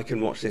I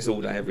can watch this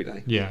all day, every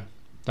day. Yeah.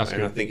 That's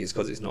good. I think it's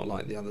because it's not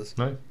like the others.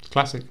 No, it's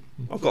classic.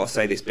 I've got to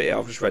say this bit here.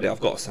 I've just read it.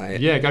 I've got to say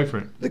it. Yeah, go for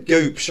it. The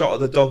goop shot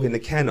of the dog in the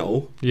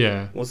kennel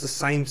was the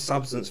same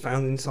substance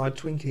found inside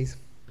Twinkies.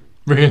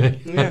 Really?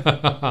 Yeah.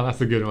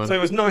 That's a good one. So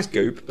it was nice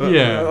goop, but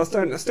I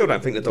still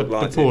don't think the dog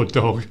liked it. The poor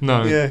dog.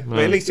 No. Yeah, no. But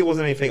at least it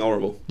wasn't anything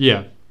horrible.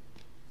 Yeah.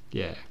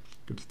 Yeah.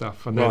 Good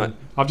stuff. And then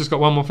I've just got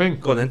one more thing.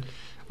 Go on then.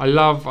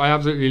 I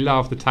absolutely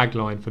love the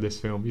tagline for this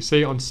film. You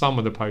see it on some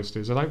of the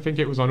posters. I don't think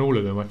it was on all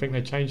of them. I think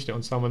they changed it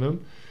on some of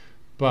them.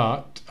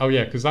 But,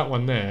 because that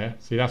one there,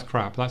 see, that's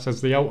crap. That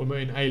says the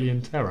ultimate in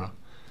alien terror.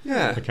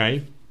 Yeah.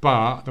 Okay.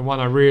 But the one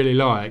I really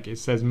like, it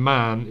says,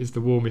 "Man is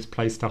the warmest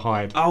place to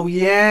hide." Oh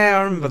yeah,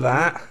 I remember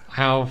that.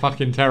 How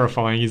fucking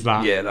terrifying is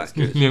that? Yeah, that's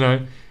good. You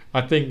know,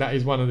 I think that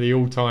is one of the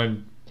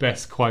all-time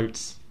best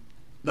quotes.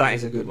 That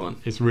is a good one.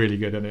 It's really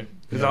good, isn't it?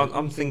 Because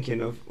I'm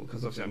thinking of,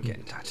 because obviously I'm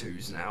getting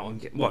tattoos now.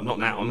 Well, not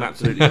now. I'm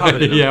absolutely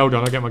covered in them. Yeah, hold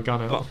on, I'll get my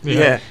gun out. But,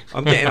 yeah,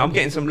 I'm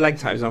getting some leg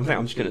tattoos. I'm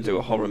going to do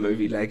a horror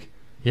movie leg.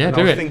 Yeah, and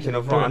do I was it. thinking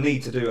of, right, I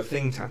need to do a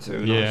Thing tattoo.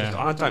 And Yeah.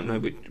 I don't know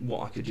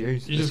what I could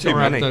use. You There's just too got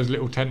to have many. those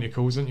little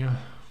tentacles, haven't you?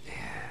 Yeah.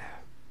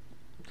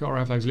 Got to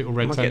have those little I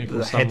red might get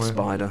tentacles the head somewhere.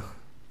 spider.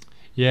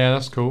 Yeah,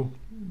 that's cool.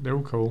 They're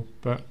all cool,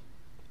 but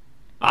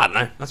I don't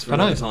know. That's for I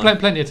know another time.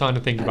 plenty of time to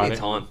think Plenty about of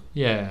it. time.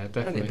 Yeah,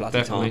 definitely, bloody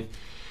definitely. time.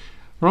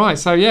 Right,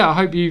 so yeah, I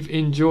hope you've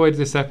enjoyed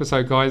this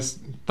episode, guys.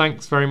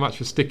 Thanks very much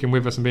for sticking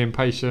with us and being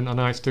patient. I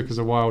know it's took us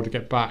a while to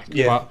get back.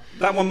 Yeah, but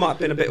that one might have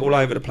been a bit all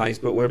over the place,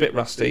 but we're a bit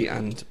rusty,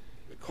 and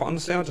quite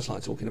honestly, I just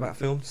like talking about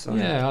films. So.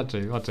 yeah, I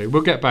do.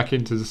 We'll get back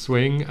into the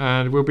swing,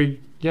 and we'll be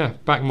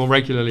back more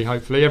regularly.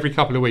 Hopefully, every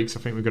couple of weeks. I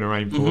think we're going to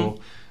aim for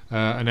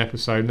an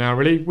episode. Now,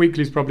 really,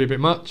 weekly's probably a bit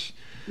much.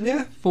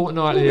 Yeah,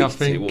 Fortnightly, well, I we can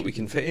see think. what we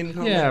can fit in.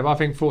 Can't Yeah, but I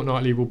think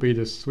fortnightly will be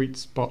the sweet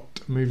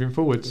spot moving we?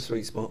 forwards. The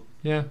sweet spot.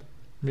 Yeah.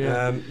 So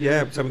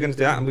we're going to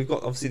do that, and we've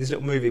got obviously this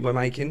little movie we're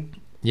making.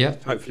 Yeah.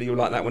 Hopefully you'll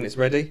like that when it's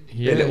ready.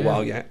 Yeah, Be a little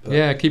while yet. But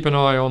Yeah, keep an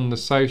eye on the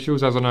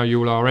socials, as I know you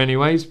all are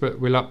anyways, but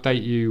we'll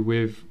update you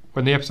with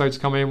when the episodes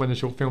come in, when the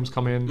short films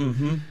come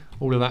in,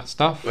 all of that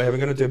stuff. Yeah, we're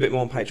going to do a bit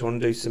more on Patreon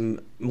and do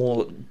some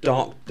more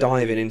dark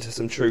diving into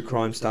some true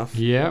crime stuff.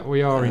 Yeah,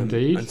 we are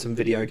indeed. And some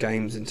video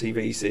games and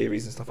TV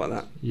series and stuff like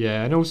that.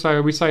 Yeah, and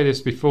also we say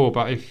this before,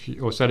 but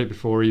said it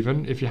before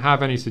even, if you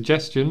have any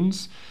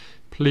suggestions,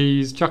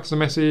 please chuck us a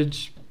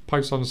message,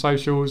 post on the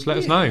socials, let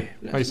us know,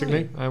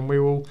 basically, and we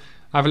will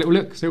have a little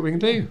look, see what we can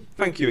do.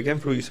 Thank you again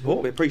for all your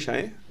support. We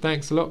appreciate it.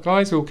 Thanks a lot,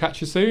 guys. We'll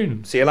catch you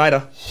soon. See you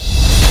later.